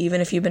 that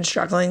even if you've been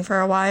struggling for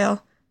a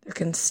while, there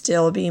can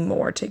still be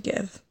more to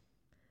give.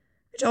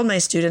 I told my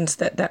students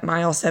that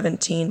mile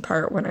 17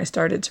 part, when I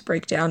started to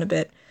break down a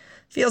bit,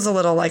 feels a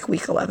little like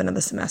week 11 of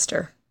the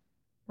semester.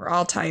 We're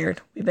all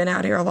tired. We've been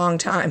out here a long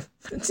time,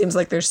 but it seems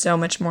like there's so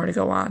much more to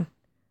go on.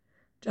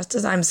 Just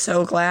as I'm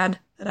so glad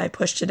that I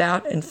pushed it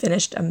out and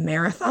finished a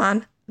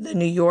marathon, the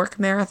New York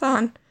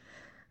Marathon,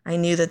 I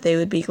knew that they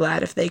would be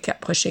glad if they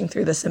kept pushing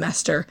through the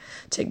semester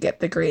to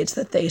get the grades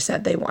that they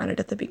said they wanted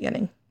at the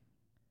beginning.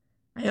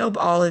 I hope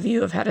all of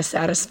you have had a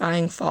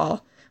satisfying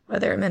fall,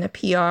 whether it meant a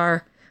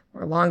PR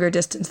or a longer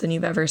distance than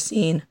you've ever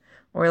seen,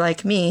 or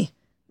like me,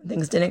 when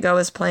things didn't go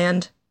as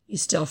planned, you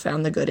still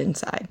found the good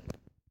inside.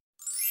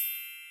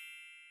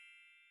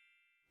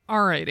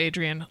 All right,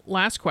 Adrienne,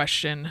 last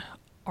question.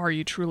 Are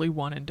you truly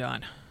one and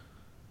done?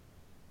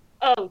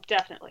 Oh,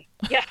 definitely.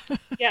 Yeah.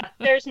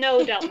 There's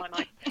no doubt in my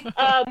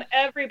mind.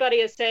 Everybody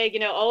is saying,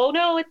 oh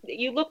no,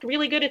 you looked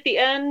really good at the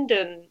end,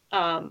 and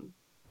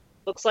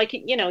looks like,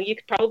 you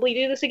could probably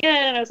do this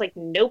again. And I was like,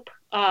 nope,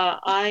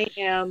 I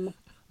am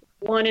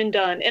one and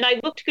done. And I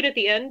looked good at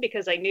the end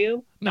because I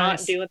knew not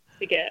doing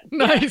this again.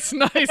 Nice.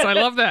 I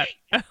love that.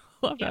 I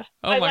love that.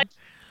 Oh my.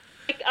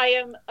 I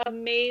am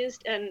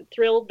amazed and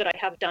thrilled that I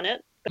have done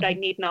it, but I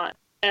need not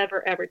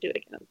ever do it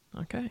again.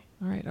 Okay.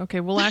 All right. Okay.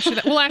 We'll ask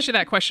you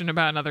that question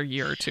about another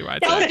year or two. I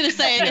was going to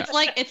say, it's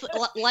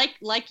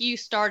like you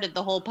started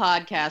the whole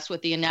podcast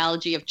with the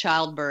analogy of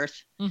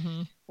childbirth.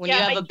 Mm-hmm. When you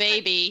have a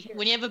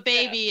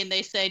baby, and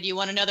they say, do you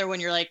want another one?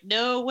 You're like,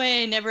 no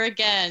way, never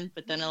again.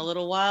 But then a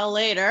little while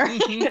later.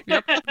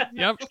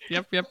 Mm-hmm.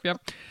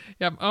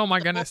 Yep. Oh my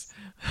goodness.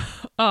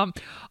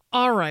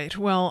 All right.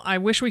 Well, I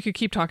wish we could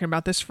keep talking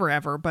about this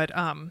forever, but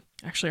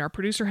actually our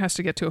producer has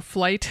to get to a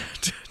flight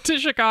to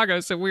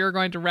Chicago, so we are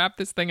going to wrap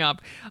this thing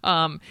up.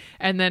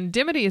 And then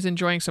Dimity is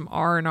enjoying some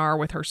R&R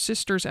with her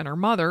sisters and her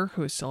mother,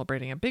 who is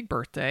celebrating a big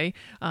birthday.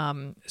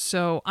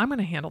 So I'm going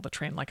to handle the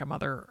Train Like a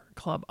Mother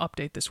Club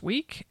update this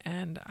week,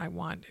 and I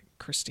want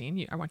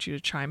Christine, I want you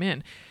to chime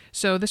in.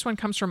 So this one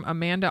comes from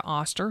Amanda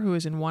Oster, who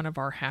is in one of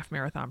our half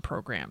marathon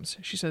programs.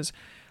 She says,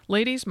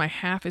 "Ladies, my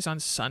half is on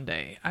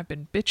Sunday. I've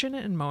been bitching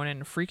and moaning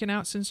and freaking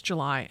out since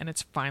July, and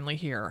it's finally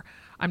here.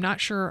 I'm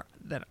not sure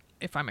that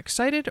if I'm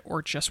excited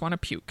or just want to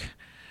puke."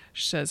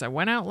 She says, "I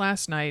went out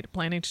last night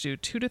planning to do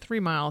 2 to 3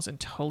 miles and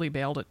totally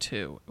bailed at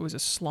 2. It was a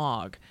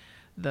slog.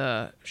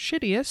 The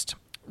shittiest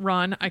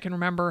run I can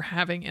remember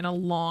having in a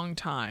long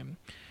time.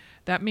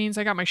 That means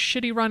I got my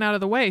shitty run out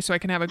of the way so I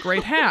can have a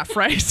great half,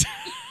 right?"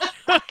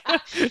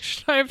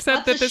 Should I have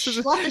said that this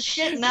is lots of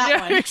shit in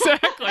that one?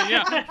 Exactly.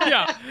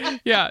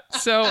 Yeah.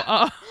 So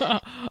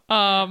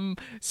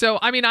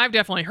I mean, I've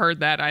definitely heard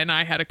that, and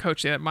I had a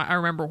coach that I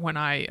remember when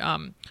I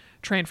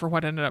trained for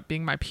what ended up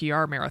being my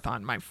PR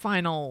marathon, my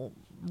final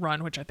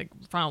run, which I think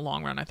final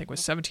long run, I think was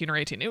 17 or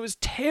 18. It was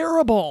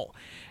terrible,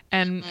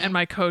 and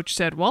my coach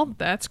said, "Well,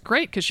 that's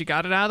great because you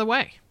got it out of the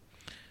way."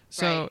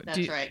 So right,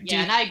 that's right.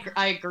 Yeah, and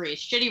I agree.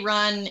 Shitty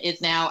run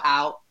is now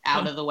out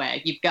of the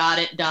way. You've got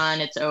it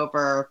done. It's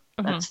over.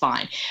 That's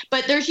fine.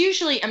 But there's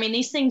usually,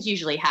 these things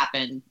usually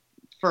happen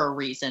for a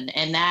reason.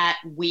 And that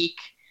week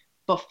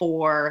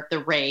before the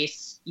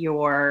race,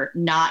 you're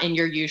not in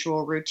your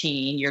usual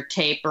routine. You're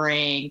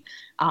tapering.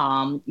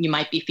 You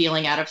might be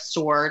feeling out of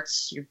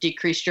sorts. You've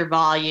decreased your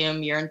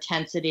volume, your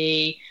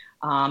intensity.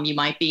 You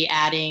might be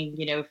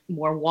adding,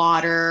 more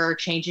water,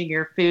 changing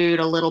your food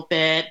a little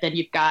bit. Then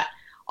you've got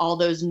all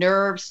those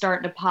nerves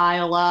starting to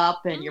pile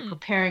up, and you're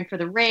preparing for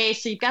the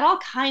race. So you've got all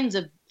kinds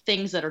of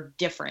things that are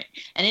different.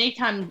 And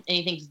anytime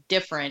anything's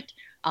different,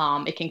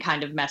 it can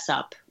kind of mess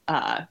up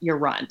your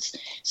runs.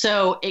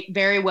 So it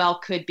very well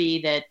could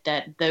be that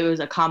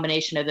a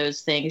combination of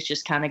those things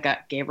just kind of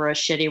gave her a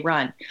shitty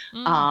run.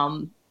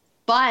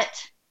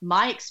 But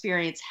my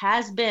experience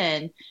has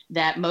been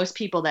that most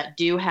people that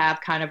do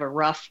have kind of a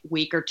rough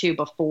week or two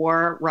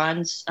before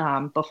runs,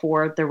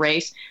 before the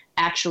race,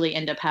 actually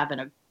end up having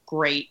a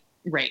great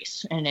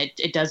race. And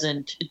it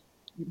doesn't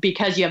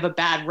because you have a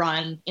bad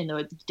run in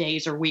the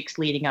days or weeks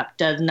leading up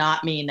does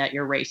not mean that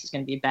your race is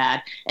going to be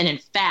bad. And in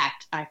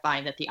fact, I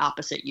find that the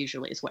opposite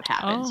usually is what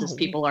happens, is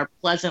people are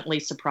pleasantly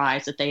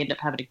surprised that they end up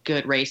having a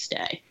good race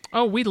day.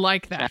 Oh, we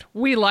like that.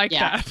 We like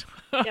that.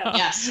 Yeah.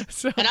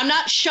 Yes. And I'm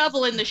not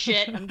shoveling the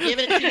shit. I'm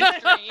giving it to you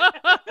straight.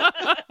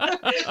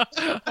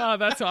 Oh,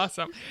 that's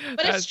awesome.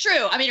 But it's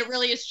true. I mean, it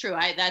really is true.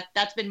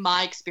 That's been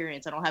my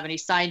experience. I don't have any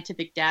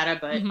scientific data,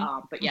 but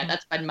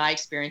that's been my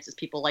experience. Is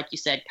people, like you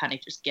said, kind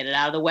of just get it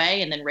out of the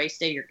way, and then race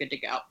day, you're good to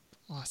go.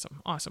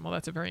 Awesome. Well,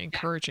 that's a very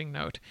encouraging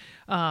note.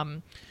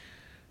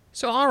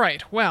 So, all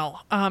right.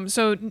 Well,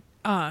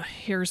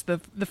 here's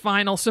the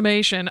final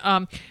summation.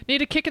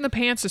 Need a kick in the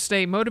pants to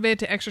stay motivated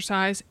to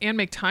exercise and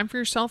make time for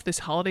yourself this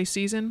holiday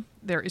season?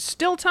 There is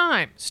still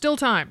time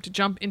to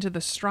jump into the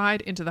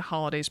Stride into the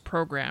Holidays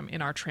program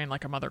in our Train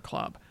Like a Mother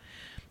Club.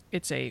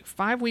 It's a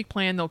 5-week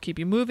plan that'll keep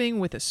you moving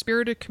with a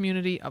spirited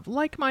community of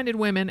like-minded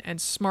women and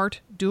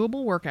smart,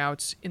 doable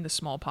workouts in the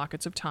small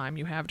pockets of time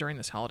you have during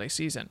this holiday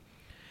season.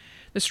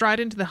 The Stride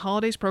into the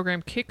Holidays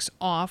program kicks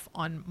off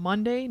on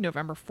Monday,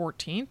 November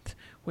 14th,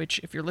 which,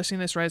 if you're listening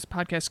to this right as the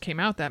podcast came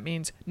out, that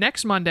means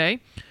next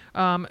Monday.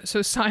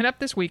 So sign up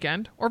this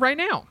weekend or right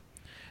now.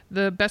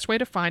 The best way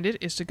to find it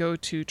is to go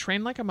to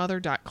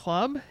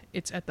trainlikeamother.club.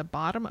 It's at the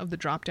bottom of the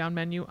drop-down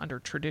menu under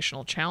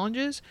Traditional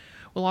Challenges.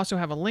 We'll also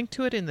have a link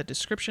to it in the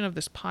description of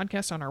this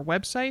podcast on our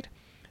website.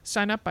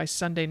 Sign up by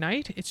Sunday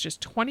night. It's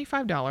just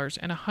 $25,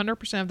 and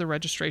 100% of the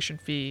registration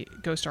fee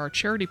goes to our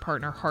charity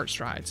partner,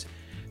 Heartstrides.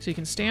 So you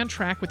can stay on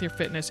track with your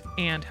fitness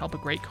and help a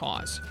great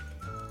cause.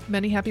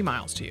 Many happy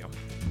miles to you.